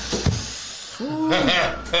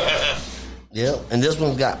 Yep. And this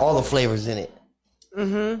one's got all the flavors in it.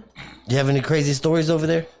 You have any crazy stories over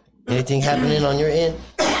there? Anything happening on your end?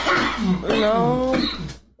 No.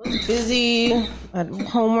 Busy. Had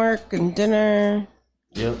homework and dinner.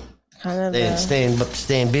 Yep. Kind of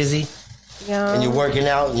staying busy. Yeah. And you're working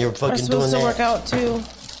out and you're fucking doing that. I'm supposed to work out too.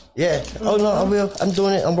 Yeah. Oh no, I will. I'm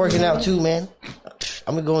doing it. I'm working out too, man.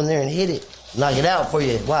 I'm gonna go in there and hit it. Knock it out for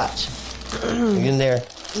you. Watch. In there.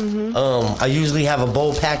 I usually have a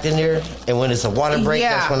bowl packed in there, and when it's a water break,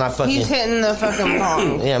 that's when I fucking. He's hitting the fucking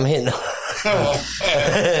bong. Yeah, I'm hitting. the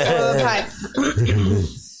pipe.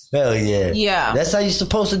 Hell yeah. Yeah. That's how you're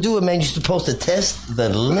supposed to do it, man. You're supposed to test the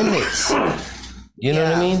limits. You know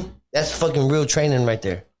what I mean? That's fucking real training right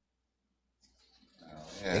there.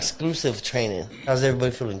 Yeah. Exclusive training. How's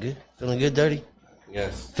everybody feeling? Good? Feeling good, Dirty?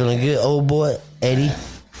 Yes. Feeling good, old boy, Eddie?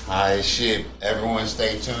 Alright, shit. Everyone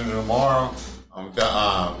stay tuned tomorrow.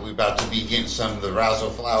 We about to be getting some of the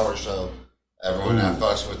Razzle Flower, so everyone that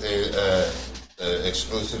fucks with the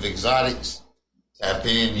exclusive exotics, tap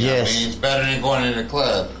in. You know what I mean? It's better than going in the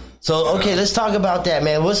club. So, okay, let's talk about that,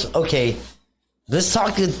 man. Let's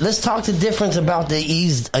talk the difference about the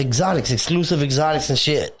exotics, exclusive exotics and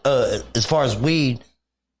shit, as far as weed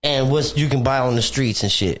and what you can buy on the streets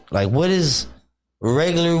and shit. Like, what is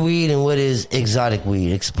regular weed and what is exotic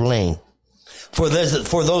weed? Explain. For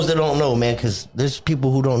those that don't know, man, because there's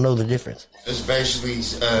people who don't know the difference. It's basically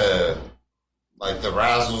like the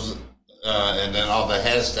Razzles and then all the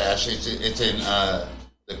head stash. It's in the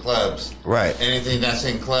clubs, right? Anything that's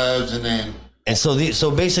in clubs, and then so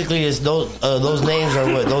basically, it's those names are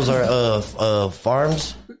what? Those are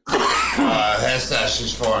farms. Head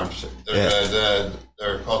stashes farms.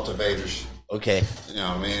 They're cultivators. Okay. You know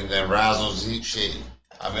what I mean? Then Razzles eat shit.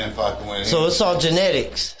 I've been fucking with him. So it's all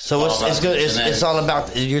genetics. So it's good. It's all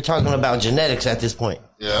about. You're talking about genetics at this point.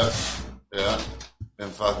 Yeah. Been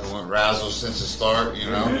fucking with Razzle since the start.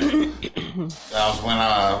 You know. That was when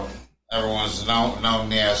everyone's known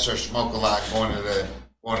me as Sir Smoke a Lot, going to the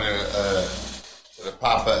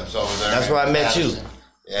pop ups over there. That's where I met you.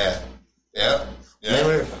 Yeah. Yep.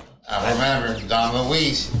 Remember? I remember Don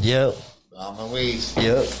Luis. Yep. Don Luis.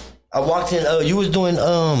 Yep. I walked in. You was doing.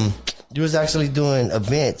 You was actually doing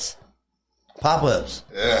events, pop-ups.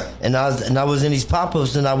 Yeah. And I was in these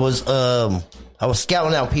pop-ups, and I was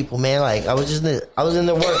scouting out people, man. Like I was in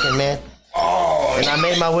there working, man. Oh. And I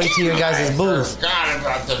made my way to your guys' booth. Forgot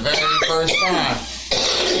about the very first time.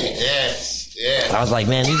 Yes. Yeah. I was like,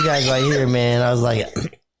 man, these guys right here, man. I was like,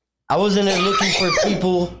 I was in there looking for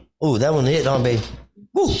people. Ooh, that one hit on, baby.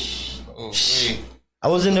 Woo. Oh, I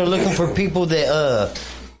was in there looking for people that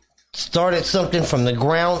started something from the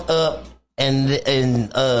ground up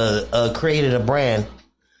and created a brand.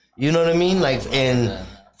 You know what I mean? Like, and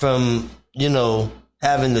from, you know,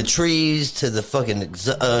 having the trees to the fucking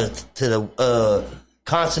to the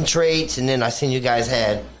concentrates, and then I seen you guys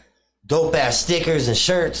had dope ass stickers and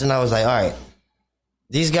shirts, and I was like, all right,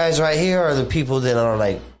 these guys right here are the people that are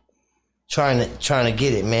like trying to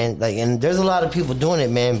get it, man. Like, and there's a lot of people doing it,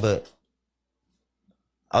 man, but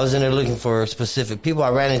I was in there looking for specific people. I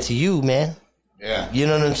ran into you, man. Yeah. You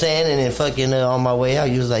know what I'm saying? And then fucking on my way out,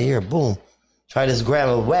 you was like, here, boom, try this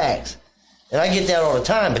grandma wax. And I get that all the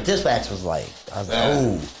time, but this wax was like, I was like,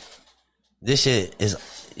 oh, this shit is,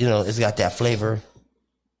 you know, it's got that flavor.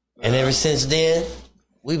 And ever since then,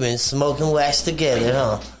 we've been smoking wax together,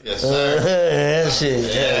 huh? Yes, sir. That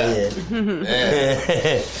shit, yeah.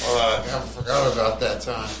 I forgot about that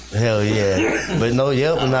time. Hell yeah. But no,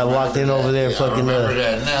 when I walked in over there, fucking. I remember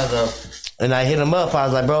that now, though. And I hit him up. I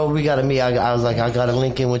was like, bro, we gotta meet. I was like, I gotta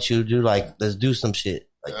link in with you, dude. Like, let's do some shit.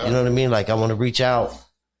 Like, you know what I mean? Like, I want to reach out.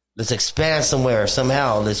 Let's expand somewhere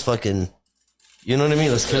somehow. Let's fucking, you know what I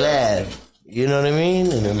mean? Let's collab. You know what I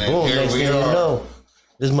mean? And then boom, next thing you know,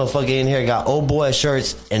 this motherfucker in here got old boy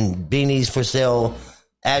shirts and beanies for sale.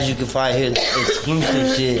 As you can find here,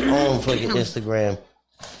 exclusive shit on fucking Instagram.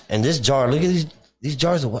 And this jar, look at these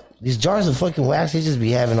jars of fucking wax. They just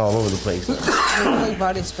be having all over the place. Like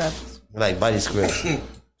body scrubs. Like body scrubs.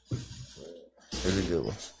 That's a good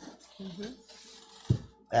one.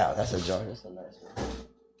 Wow, that's a jar. That's a nice one.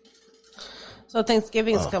 So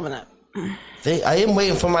Thanksgiving's coming up. I am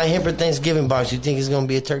waiting for my Hemper Thanksgiving box. You think it's gonna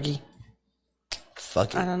be a turkey?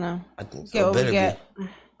 Fuck it. I don't know. I think so. Better be.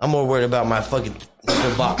 I'm more worried about my fucking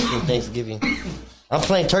box for Thanksgiving. I'm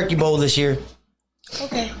playing Turkey Bowl this year.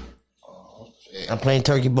 Okay. Oh, shit. I'm playing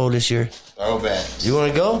Turkey Bowl this year. Throwback. You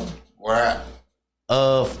want to go? Where at?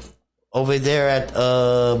 Over there at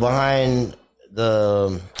behind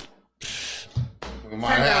the We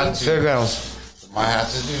might have to. fairgrounds. Might have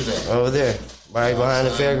to do that. Over there, right behind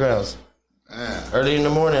the fairgrounds. Yeah. Early in the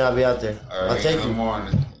morning, I'll be out there. I'll take in the you.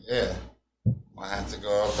 morning. Yeah. Might have to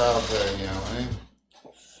go out there, you know what I mean?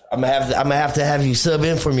 I'm gonna have you sub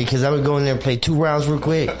in for me because I'm gonna go in there and play 2 rounds real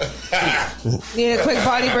quick. Need a quick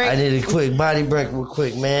body break? I need a quick body break real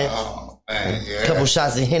quick, man. Oh, man, yeah. Couple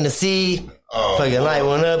shots of Hennessy. Fucking light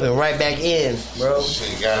one up and right back in, bro.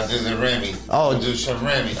 Shit, you gotta do the Remy. Oh, we'll do some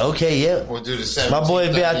Remy. Okay, yep. We'll do the 17. My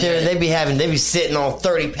boys be out there, they be sitting on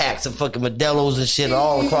 30 packs of fucking Modelo's and shit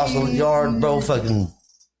all across the yard, bro. Fucking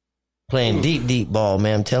playing deep ball,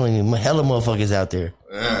 man. I'm telling you, hella motherfuckers out there.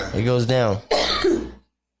 Yeah. It goes down.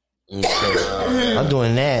 I'm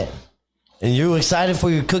doing that. And you excited for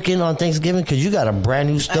your cooking on Thanksgiving? Because you got a brand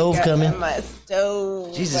new stove coming. My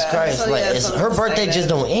stove. Jesus Christ. So like, her birthday just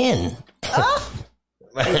don't end.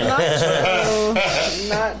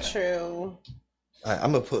 Not true. Right,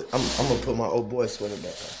 I'm gonna put my old boy sweater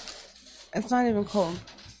back on. It's not even cold.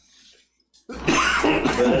 But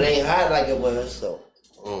it ain't hot like it was, so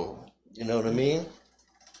you know what I mean?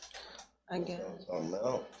 I get it.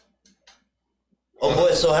 Oh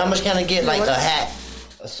boy, so how much can I get like a hat,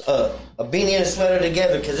 a beanie and a sweater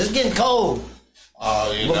together? Because it's getting cold.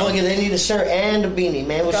 Oh, you know. know. They need a shirt and a beanie,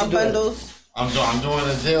 man. What you doing? Bundles. I'm doing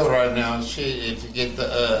a deal right now. Shit, if you get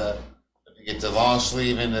the long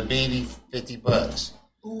sleeve and the beanie, $50.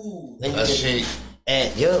 Ooh, That's cheap.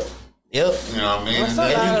 And yep. You know what I mean? That's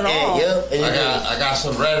not bad at all. I got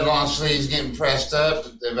some red long sleeves getting pressed up.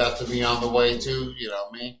 They're about to be on the way too. You know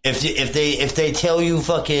what I mean? If they tell you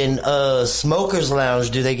fucking smokers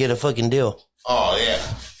lounge, do they get a fucking deal? Oh yeah.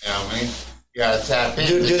 You know what I mean? You gotta tap in.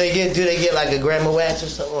 Do they get like a grandma wax or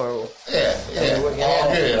something? Or yeah.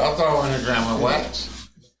 All good. I'll throw in a grandma wax.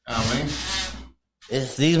 You know what I mean?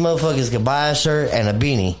 If these motherfuckers could buy a shirt and a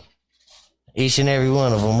beanie, each and every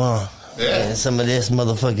one of them, huh? Yeah. And some of this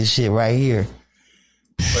motherfucking shit right here.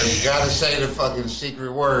 But you gotta say the fucking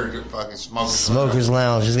secret word, the fucking smokers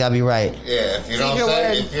lounge. It's gotta be right. Yeah, if you don't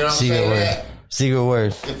say that, secret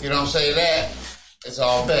word. If you don't say that, it's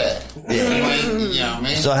all bad. Yeah. You know what I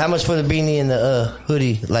mean? So how much for the beanie and the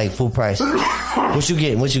hoodie? Like full price? What you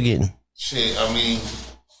getting? Shit, I mean,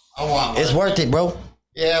 I want. It's worth it, bro.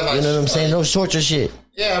 Yeah, like, you know what I'm saying? No shorts or shit.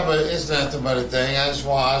 Yeah, but it's nothing but a thing. I just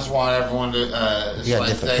want everyone to. It's you got like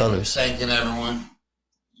different colors. Thanking everyone,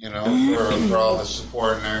 you know, for all the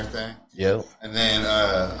support and everything. Yep. And then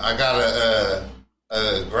I got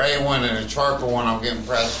a gray one and a charcoal one. I'm getting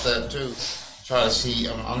pressed up too. Try to see.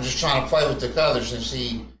 I'm just trying to play with the colors and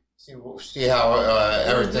see how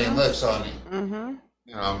everything looks on it. Mm-hmm.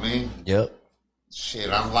 You know what I mean? Yep.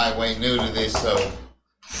 Shit, I'm lightweight new to this, so.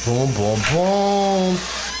 Boom, boom, boom.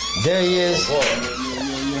 There he is.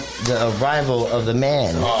 The arrival of the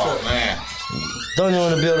man. Oh, man. Don't you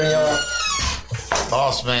in the building, y'all?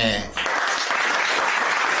 Boss man.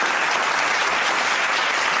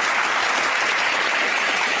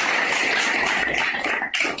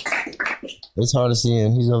 It's hard to see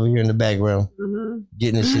him. He's over here in the background,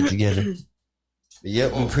 getting his shit together. But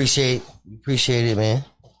yep, we appreciate it, man.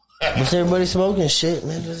 What's everybody smoking? Shit,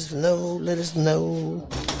 man. Let us know.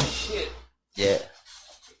 Shit. Yeah.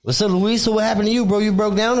 What's up, Luis? So what happened to you, bro? You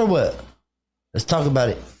broke down or what? Let's talk about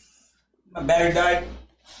it. My battery died.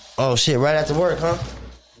 Oh shit! Right after work, huh?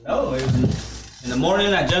 No, it was in the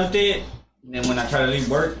morning. I jumped it, and then when I tried to leave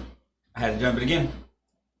work, I had to jump it again.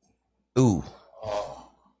 Ooh.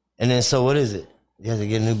 And then, so what is it? You have to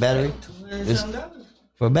get a new battery?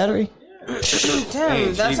 For a battery?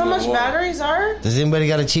 Damn, that's how much batteries are? Does anybody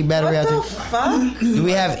got a cheap battery out there? What the fuck? Do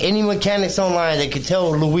we have any mechanics online that could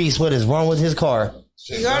tell Luis what is wrong with his car?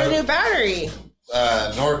 You got a new battery.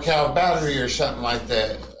 NorCal battery or something like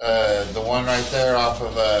that. The one right there off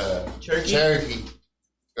of Cherokee.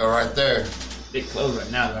 Go right there. They closed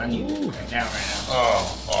right now. I need it right now.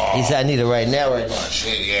 Oh. He said I need it right now. Oh,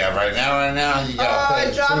 shit, yeah, right now. You got I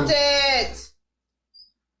dropped it.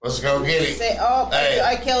 Let's go get it. Hey.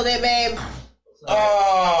 I killed it, babe.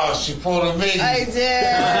 Oh, she pulled a me. I did.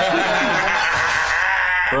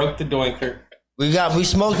 Broke the doinker. We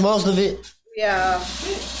smoked most of it. Yeah.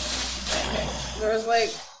 There was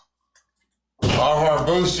like all our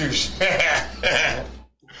boosters. Get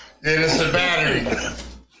us a battery.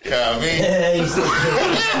 Yeah, me.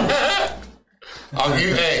 I'll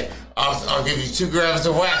give you 2 grams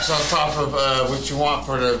of wax on top of what you want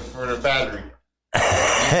for the battery.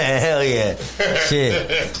 Hell yeah. Shit.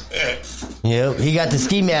 Yep. He got the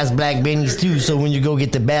ski mask black beanies too, so when you go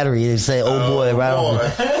get the battery, they say, oh boy, right on.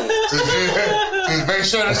 Just make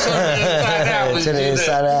sure to turn the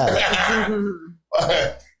inside out.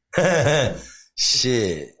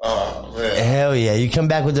 Shit. Oh, man. Hell yeah. You come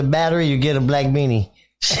back with the battery, you get a black beanie.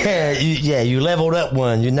 You leveled up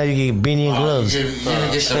one. You know you get beanie and gloves. You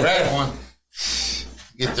get the red one.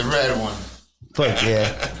 Get the red one. Fuck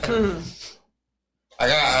yeah. I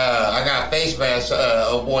got face mask,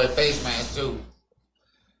 oh boy, face mask too.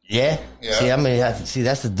 Yeah? See,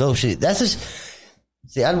 that's the dope shit. That's just,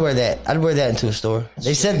 see, I'd wear that into a store.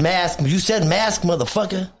 They said mask. You said mask,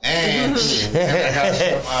 motherfucker. And I got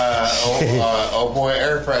some, oh boy,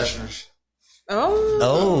 air fresheners.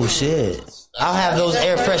 Oh shit. I'll have those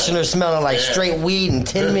air fresheners smelling like straight weed in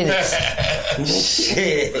 10 minutes.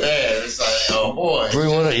 Shit. Yeah, it's like, oh boy.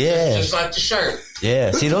 Yeah. Just like the shirt.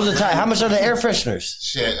 Yeah. See, those are tight. How much are the air fresheners?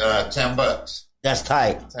 Shit, $10. That's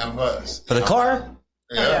tight. $10. For the car?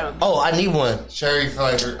 Yeah. Oh, I need one. Cherry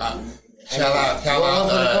flavor. Shout out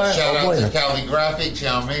to Cali Graphics, you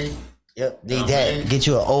know what I mean? Yep. Need that. Get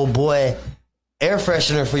you an old boy air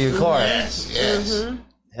freshener for your car. Yes. Mm-hmm.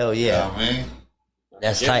 Hell yeah. You know what I mean?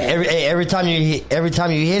 That's tight. Every time you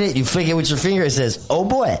hit it, you flick it with your finger. It says, "Oh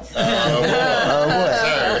boy." Oh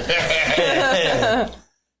boy.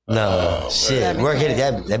 No shit. Working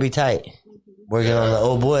that'd be tight. Working on the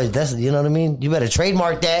old boy. That's, you know what I mean. You better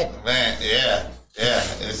trademark that. Man, yeah.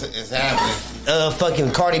 It's happening.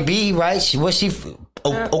 Fucking Cardi B, right? I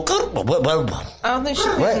don't think she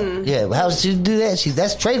can. Yeah. How does she do that?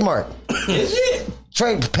 That's trademark. Is it?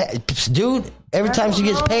 Dude. Every time she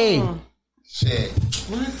gets paid. Shit.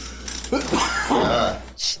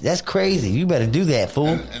 That's crazy. You better do that, fool.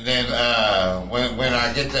 And then when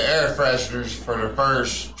I get the air fresheners for the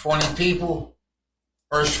first 20 people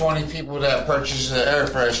that purchase the air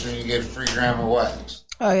freshener, you get a free gram of wax.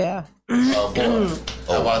 Oh yeah. Oh boy.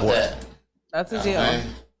 How about that? That's a deal.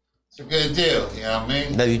 Man? It's a good deal, you know what I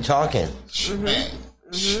mean? No, you talking. Man.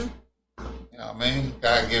 You know what I mean?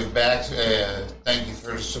 Gotta give back. Thank you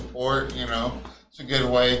for the support, you know. It's a good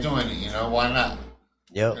way of doing it, you know. Why not?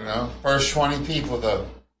 Yep. You know, first 20 people though.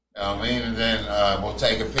 You know what I mean? And then we'll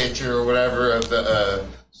take a picture or whatever of the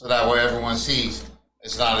so that way everyone sees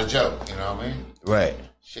it's not a joke, you know what I mean? Right.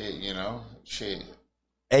 Shit, you know. Shit.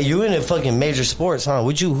 Hey, you into fucking major sports, huh?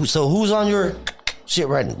 So who's on your shit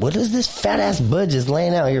right now? What is this fat ass bud just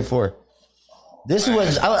laying out here for? This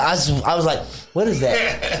was I was like, what is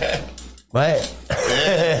that? Right?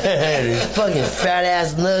 These fucking fat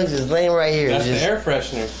ass nugs is laying right here. That's the air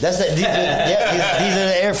freshener. These are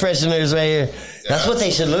the air fresheners right here. That's what they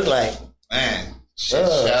should look like. Man. Shit,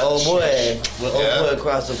 old boy. With old boy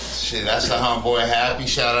across the... Shit, that's the homeboy Happy.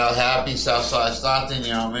 Shout out Happy, Southside Stockton,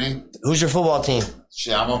 you know what I mean? Who's your football team?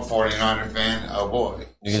 Shit, I'm a 49er fan. Oh boy.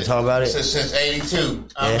 You can talk about it? Since 82.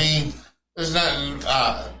 I mean, there's nothing...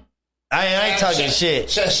 I ain't talking shit.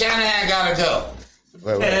 Shanahan gotta go.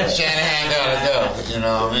 Right. Shanahan gotta go. You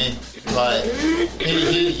know what I mean? Like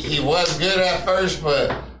he was good at first,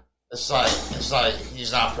 but it's like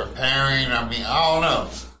he's not preparing. I mean, I don't know.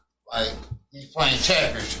 Like he's playing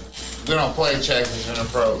checkers. We don't play checkers in the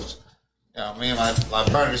pros. You know what I mean?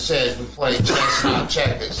 Like Bernie says, we play chess, not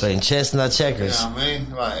checkers. Playing chess, not checkers. You know what I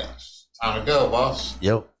mean? Like, time to go, boss.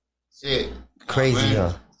 Yep. That's it. Crazy, you know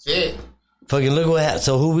huh? That's it. Fucking look what happened.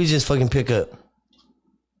 So who we just fucking pick up?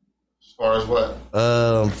 As far as what?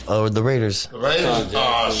 The Raiders. The Raiders?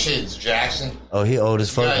 Oh, shit, it's Jackson. Oh, he old as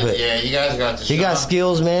fuck. But you guys got the he got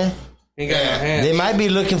skills, man. He got hands. They might be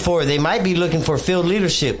looking for field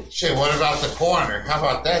leadership. Shit, what about the corner? How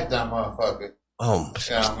about that dumb motherfucker? You know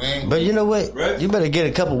what I mean? But you know what? You better get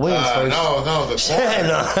a couple wins first. No, the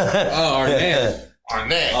corner.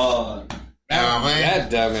 Arnett. Oh, you know what I mean? That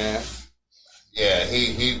dumbass. Yeah,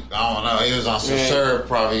 he I don't know. He was on some serve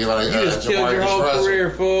probably like you just killed your whole career,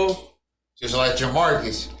 fool. Just like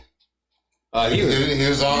Jamarcus. He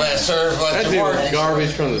was on that serve like that Jamarcus. Dude was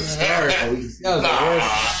garbage from the start. That was the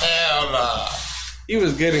worst. Hell nah. He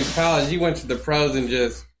was good in college. He went to the pros and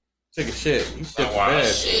just took a shit. He shit the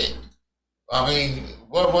bed. Shit. I mean,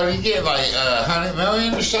 what did he get? Like $100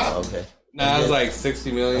 million or something? Okay. Nah, it was like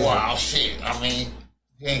 $60 million. Wow, shit. I mean,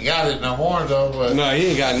 he ain't got it no more though. But no, he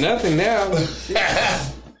ain't got nothing now.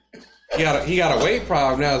 he got a weight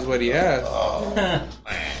problem now. Is what he has. Oh man.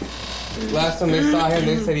 Last time they saw him,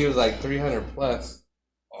 they said he was like 300 plus.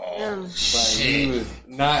 Oh shit. He was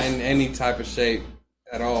not in any type of shape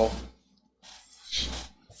at all.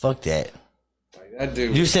 Fuck that. Like that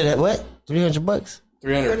dude. You said that what? $300?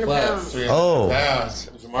 300 plus. 300 pounds.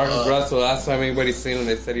 Marcus Russell, last time anybody seen him,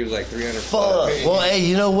 they said he was like 300 plus. Fuck. Well, hey,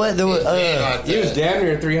 you know what? There was, he was damn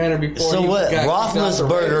near 300 before. So what?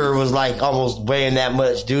 Roethlisberger was like almost weighing that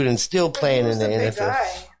much, dude, and still playing in the NFL. Guy.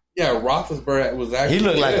 Yeah, Roethlisberger was actually. He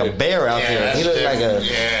looked like a bear out there. He looked like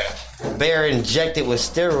a bear injected with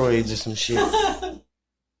steroids or some shit. I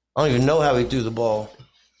don't even know how he threw the ball.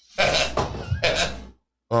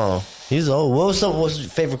 Oh, he's old. What's your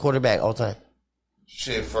favorite quarterback all time?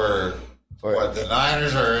 Shit for what, the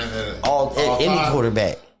Niners or in the any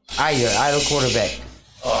quarterback? Your idol quarterback.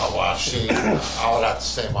 Oh wow, shit! I would have to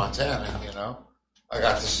say Montana. You know, I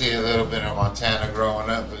got to see a little bit of Montana growing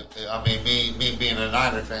up, but I mean, me being a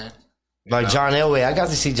Niner fan. Like John Elway, I got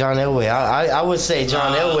to see John Elway. I would say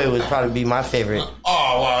John Elway would probably be my favorite.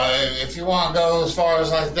 Oh well, if you want to go as far as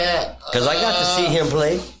like that, because I got to see him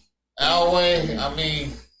play. Elway, I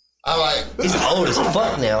mean, He's old as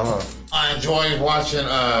fuck now, huh? I enjoyed watching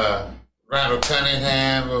Randall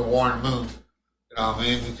Cunningham and Warren Moon. You know what I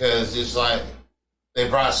mean? Because it's like they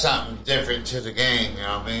brought something different to the game. You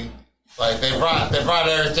know what I mean? Like they brought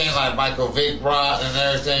everything like Michael Vick brought and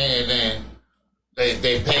everything, and then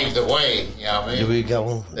they paved the way. You know what I mean? We got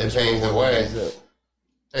one. They paved the way.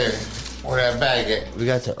 Here, where that bag at? We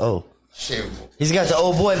got the Shit. He's got the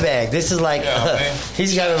old boy bag. This is like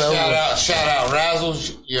he's got an old. Shout out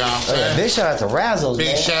Razzles. You know what I'm saying? Big shout out to Razzles.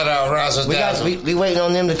 Big shout out Razzles. We waiting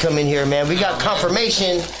on them to come in here, man. We got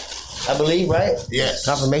confirmation, I believe, right? Yes.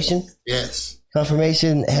 Confirmation. Yes.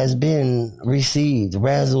 Confirmation has been received.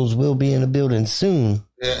 Razzles will be in the building soon.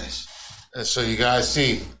 Yes. And so you guys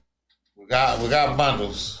see, we got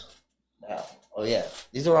bundles. Oh yeah,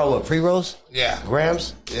 these are all what, pre-rolls? Yeah.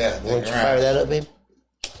 Grams. Yeah. Why don't you fire that up, baby?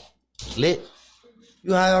 Lit.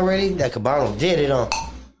 You high already? That Cubano did it on.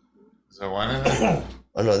 Is there one in there?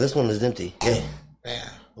 Oh no, this one is empty. Yeah. Yeah.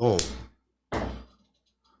 Boom.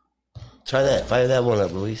 Try that. Fire that one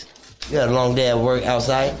up, Luis. You got a long day at work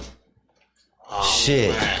outside. Oh,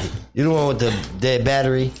 shit. Man. You the one with the dead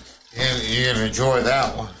battery. You're gonna enjoy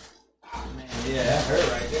that one. Man, yeah, that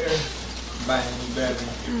hurt right there. Buying a new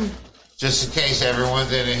battery. Just in case everyone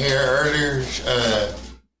didn't hear earlier,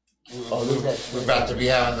 we're about to be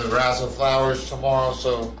having the Razzle Flowers tomorrow,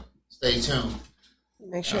 so stay tuned.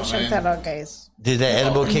 Make sure to check that out, guys. Did that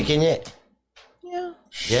edible kick in yet? Yeah.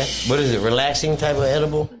 Yeah? What is it? Relaxing type of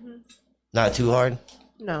edible? Mm-hmm. Not too hard?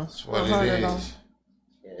 No. That's what it is.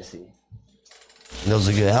 Yeah, let's see. Those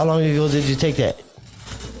are good. How long ago did you take that?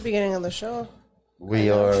 Beginning of the show.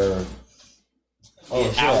 We are...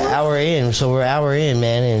 hour in. So we're an hour in,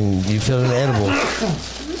 man, and you feeling the edible.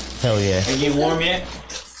 Hell yeah. Are you warm yet?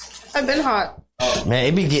 I've been hot. Man,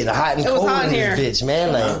 it be getting hot and cold hot in here. this bitch,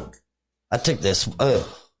 man. Like, I took this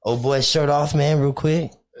old boy's shirt off, man, real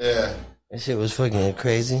quick. Yeah. That shit was fucking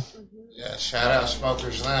crazy. Yeah, shout out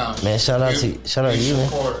Smokers Lounge. Man, shout out to you,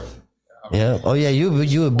 man. Yeah. Oh yeah,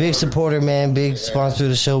 you a big supporter, man. Big sponsor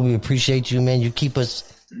of the show. We appreciate you, man. You keep us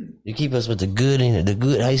with the good and the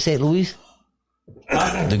good. How you say it, Luis?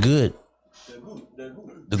 The good.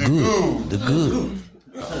 The good.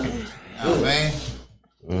 Oh, man.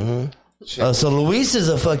 Mm-hmm. So Luis is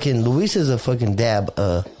a fucking dab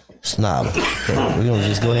Snob. Okay, we're gonna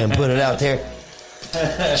just go ahead and put it out there.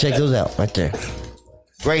 Check those out right there.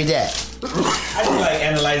 Grade that. I just like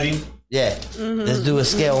analyzing. Yeah. Let's do a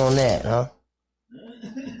scale on that, huh?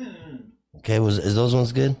 Okay, is those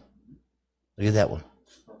ones good? Look at that one.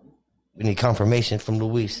 We need confirmation from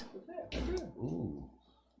Luis. Ooh.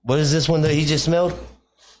 What is this one that he just smelled?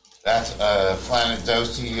 That's Planet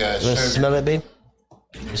Dosey sugar. Smell that, babe?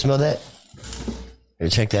 You smell that? Here,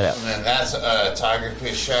 check that out. And then that's Tiger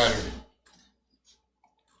Fish Shattered.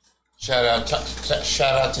 Shout out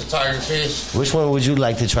to Tiger Fish. Which one would you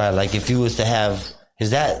like to try? Like if you was to have,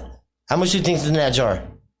 how much you think's in that jar?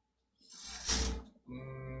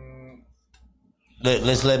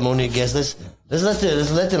 Let's let Monique guess. Let's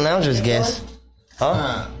let the loungers guess.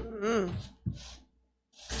 Huh?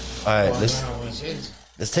 All right,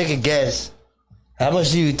 let's take a guess. How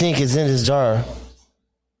much do you think is in this jar?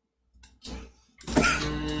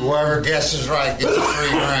 Whoever guesses right gets a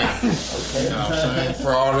 $3,000. Okay. You know what I'm saying?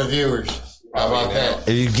 For all the viewers. How about that?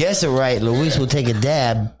 If you guess it right, Luis will take a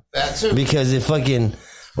dab. That too. Because it fucking,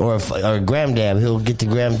 or a gram dab, he'll get the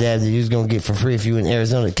gram dab that you're going to get for free if you in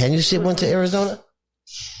Arizona. Can you ship one to Arizona?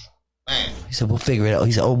 Man. He said, we'll figure it out.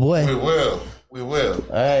 He said, oh boy. We will.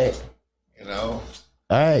 All right. You know.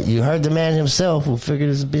 All right. You heard the man himself. We'll figure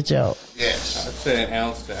this bitch out. Yes. I'd say an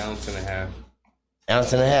ounce to ounce and a half.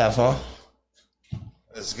 Ounce and a half, huh?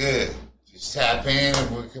 That's good. Just tap in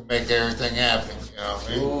and we can make everything happen. You know what I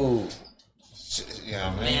mean? Ooh. You know what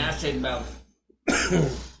I mean? Man, I said about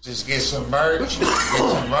just get some merch. And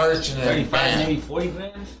then 35, bam. maybe 40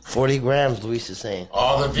 grams. 40 grams, Luis is saying.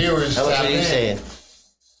 All the viewers. How much are you saying?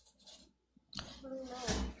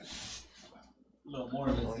 A little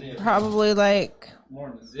more than a zip. Probably like, More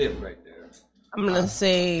than a zip right there. I'm gonna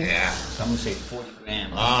say. Yeah. So I'm gonna say 40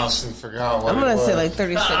 grams. I honestly forgot what I'm gonna it was. say like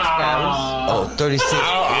 36 grams. Oh, 36.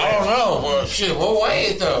 I don't know. Well, shit, we'll weigh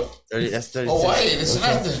it though. 30, that's 36. Oh, wait, it's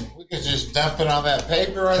nothing. We could just dump it on that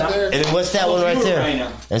paper right there. And then what's that one right there?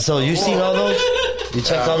 And so you seen all those? You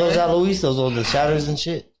checked all those out, Luis? Those all the shatters and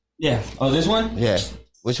shit? Yeah. Oh, this one? Yeah.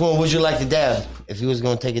 Which one would you like to dab if you was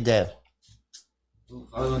going to take a dab?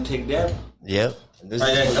 I was gonna take that. Yep. Right,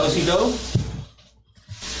 that Dosey dough.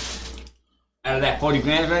 Out of that 40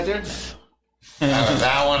 grams right there. Out of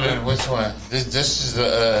that one and which one? This is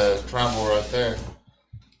the crumble right there.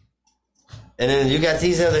 And then you got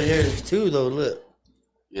these other here too, though. Look.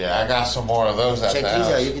 Yeah, I got some more of those at Check the these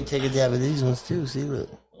house. out. You can take a dab of these ones too. See,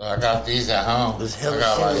 look. I got these at home. There's I hella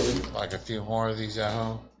got shit. like a few more of these at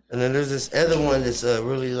home. And then there's this other one that's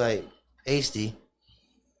really like pasty.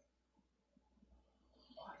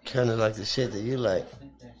 Kind of like the shit that you like.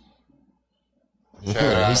 He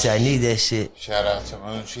said, I need that shit. Shout out to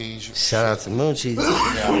Moon Cheese. Shout out to Moon Cheese. You know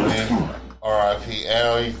what I mean?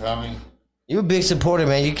 R.I.P.L. You feel me? You a big supporter,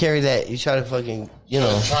 man. You carry that. You try to fucking,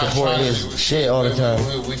 support his shit all the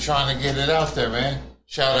time. We trying to get it out there, man.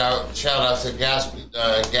 Shout out to Gas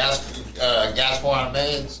Bar and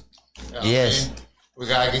Meds. You know Yes. I mean? We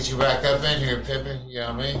gotta get you back up in here, Pippin. You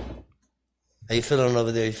know what I mean? How you feeling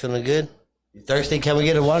over there? You feeling good? You thirsty? Can we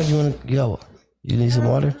get a water? You need some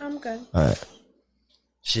water? I'm good. All right.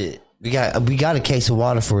 Shit. We got a case of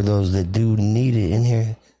water for those that do need it in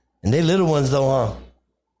here. And they little ones though, huh?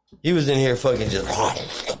 He was in here fucking just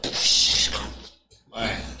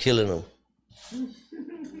killing them.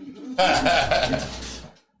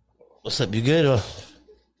 What's up? You good? Or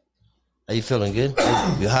are you feeling good?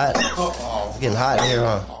 You hot? It's getting hot in here,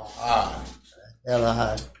 huh? Hella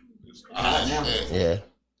hot. Yeah.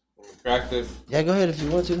 Practice. Yeah, go ahead if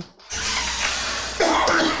you want to.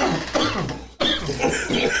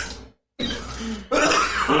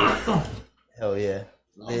 Hell yeah.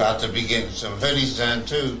 I'm about to be getting some hoodies done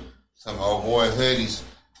too. Some old boy hoodies.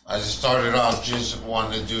 I just started off just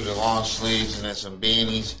wanting to do the long sleeves and then some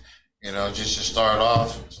beanies, just to start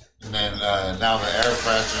off. And then now the air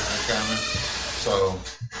freshers are coming. So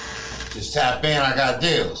just tap in. I got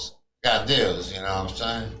deals. You know what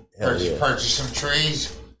I'm saying? Purchase some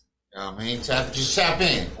trees. You know what I mean? Just tap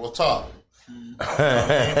in. We'll talk. You know what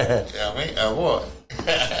I mean? What?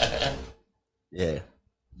 Yeah.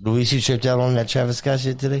 Luis, you tripped out on that Travis Scott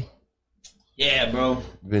shit today? Yeah, bro.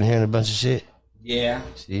 You been hearing a bunch of shit? Yeah.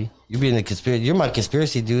 See? You being a conspiracy. You're my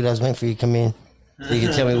conspiracy dude. I was waiting for you to come in so you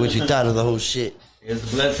can tell me what you thought of the whole shit.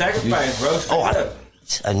 It's blood sacrifice, bro.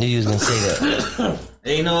 I knew you was going to say that.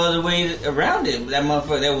 There ain't no other way around it. That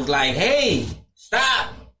motherfucker that was like, hey,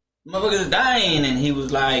 stop. Motherfuckers are dying. And he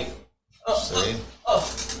was like, hey,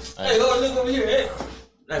 look over here. Hey.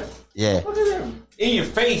 Like, yeah. What is that? In your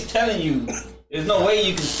face telling you. There's no way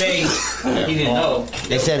you can say he didn't know.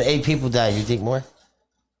 They said 8 people died. You think more?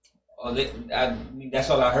 Oh, that's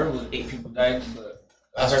all I heard was 8 people died. But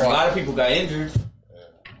I heard a lot of people got injured.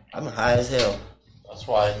 I'm high as hell. That's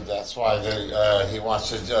why he wants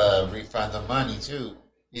to refund the money too.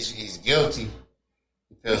 He's guilty.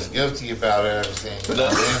 He feels guilty about everything. You know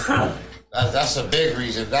what I mean? That's a big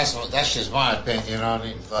reason. That's just my opinion. You know what I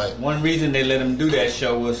mean? Like, one reason they let him do that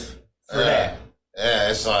show was for that. Yeah,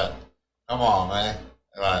 it's like, come on, man.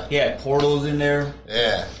 Like, he had portals in there.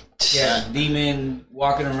 Yeah. Yeah, demon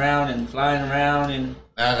walking around and flying around, and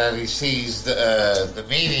now that he sees the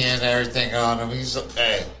media and everything on him, he's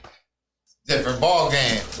different ball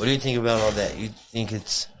game. What do you think about all that? You think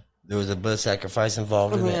there was a blood sacrifice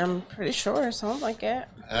involved in it? I'm pretty sure. It sounds like it.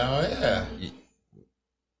 Oh yeah.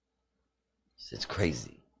 It's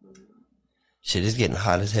crazy. Shit, it's getting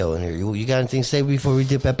hot as hell in here. You got anything to say before we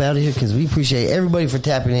dip up out of here? Because we appreciate everybody for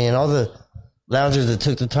tapping in. All the loungers that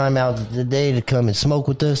took the time out today to come and smoke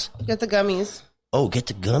with us. Get the gummies. Oh, get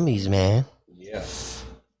the gummies, man. Yeah.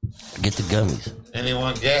 Get the gummies.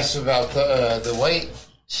 Anyone guess about the weight?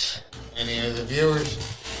 Any of the viewers?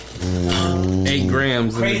 8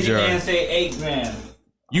 grams in the crazy jar. man say 8 grams.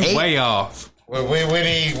 You 8? way off. We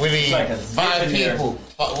need like a 5 people.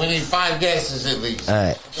 We need 5 guesses at least. All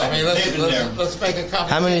right. I mean, let's make a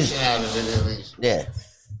competition out of it at least. Yeah.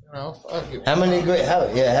 You know, fuck it. How many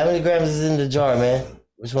grams is in the jar, man?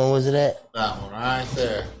 Which one was it at? That one right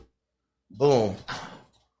there. Boom.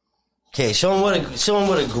 Okay, show them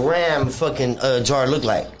what a gram fucking jar look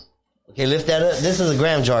like. Okay, lift that up. This is a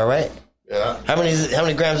gram jar, right? Yeah. How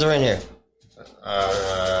many grams are in here?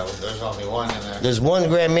 There's only 1 in there. There's 1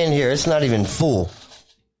 gram in here. It's not even full.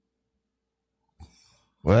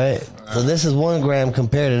 Right? So this is 1 gram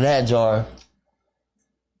compared to that jar.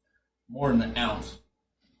 More than an ounce.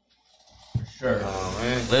 For sure. Oh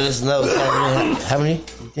man. Let us know. How many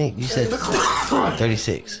you think? You said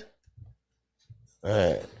 36. All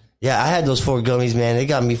right. Yeah, I had those 4 gummies, man. They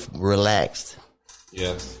got me relaxed.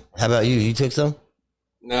 Yes. How about you? You took some?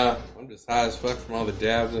 Nah, I'm just high as fuck from all the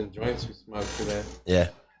dabs and joints we smoked today. Yeah.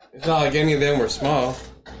 It's not like any of them were small.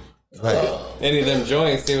 Right. Any of them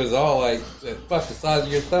joints, it was all like, fuck the size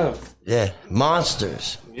of your thumb. Yeah.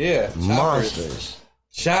 Monsters. Yeah. Monsters.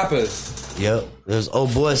 Choppers. Yep. There's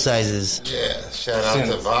old boy sizes. Yeah. Shout out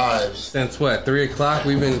to Vibes. Since what, 3 o'clock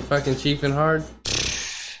we've been fucking chiefing hard?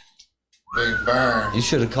 Big Burn. You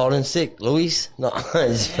should have called in sick, Luis. No.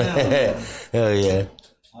 Hell yeah.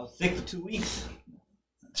 I was sick for 2 weeks.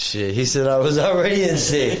 Shit, he said I was already in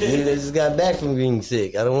sick. He just got back from being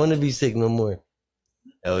sick. I don't want to be sick no more.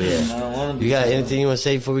 Hell yeah. I don't want to be. You got anything you want to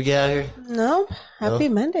say before we get out of here? No. Happy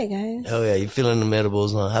Monday, guys. Hell yeah, you feeling the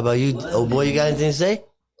medibles on. How about you? Oh boy, you got anything to say?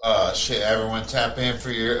 Shit, everyone tap in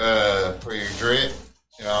for your drip.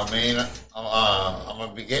 You know what I mean? I'm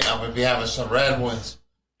gonna be having some red ones.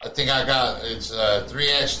 I think I got it's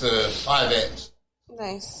 3X to 5X.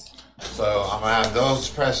 Nice. So I'm gonna have those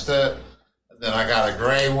pressed up. Then I got a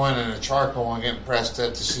gray one and a charcoal one getting pressed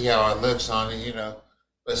up to see how it looks on it, you know.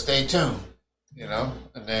 But stay tuned, you know.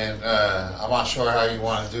 And then I'm not sure how you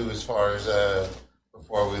want to do as far as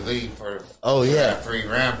before we leave for that free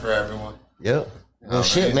gram for everyone. Yep. Well,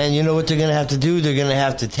 shit, man. You know what they're gonna have to do? They're gonna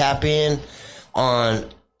have to tap in on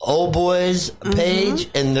Old Boy's page,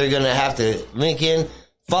 and they're gonna have to link in.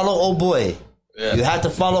 Follow Old Boy. Yeah. You have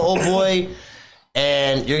to follow Old Boy.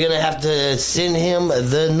 And you're going to have to send him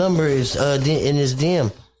the numbers in his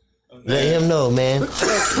DM. Let him know, man.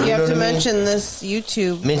 You have to mention this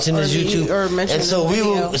YouTube. Mention this YouTube. Or mention and so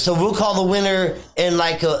we'll call the winner in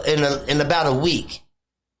in about a week.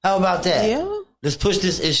 How about that? Yeah. Let's push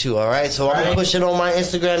this issue, all right? So I'm going to push it on my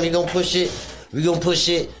Instagram. You're going to push it. We're going to push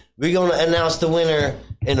it. We're going to announce the winner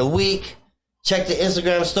in a week. Check the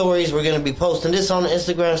Instagram stories. We're going to be posting this on the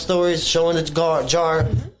Instagram stories, showing the jar.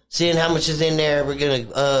 Seeing how much is in there, we're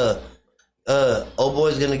gonna Old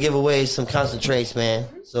Boy's gonna give away some concentrates, man.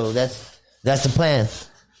 So that's the plan.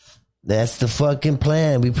 That's the fucking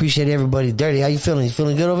plan. We appreciate everybody. Dirty, how you feeling? You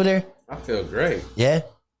feeling good over there? I feel great. Yeah?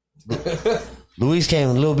 Luis came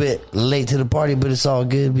a little bit late to the party, but it's all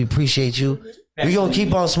good. We appreciate you. We're gonna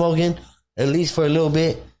keep on smoking, at least for a little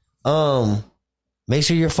bit. Make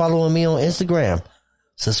sure you're following me on Instagram.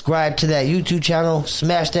 Subscribe to that YouTube channel.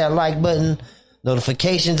 Smash that like button.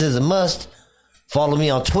 Notifications is a must. Follow me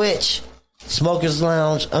on Twitch, Smokers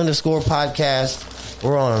Lounge _podcast.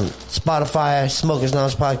 We're on Spotify, Smokers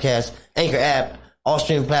Lounge Podcast, Anchor app, all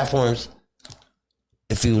streaming platforms.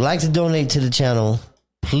 If you'd like to donate to the channel,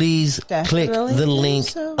 please click the link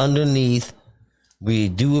underneath. We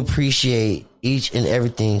do appreciate each and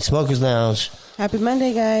everything. Smokers Lounge. Happy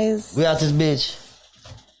Monday, guys. We out this bitch.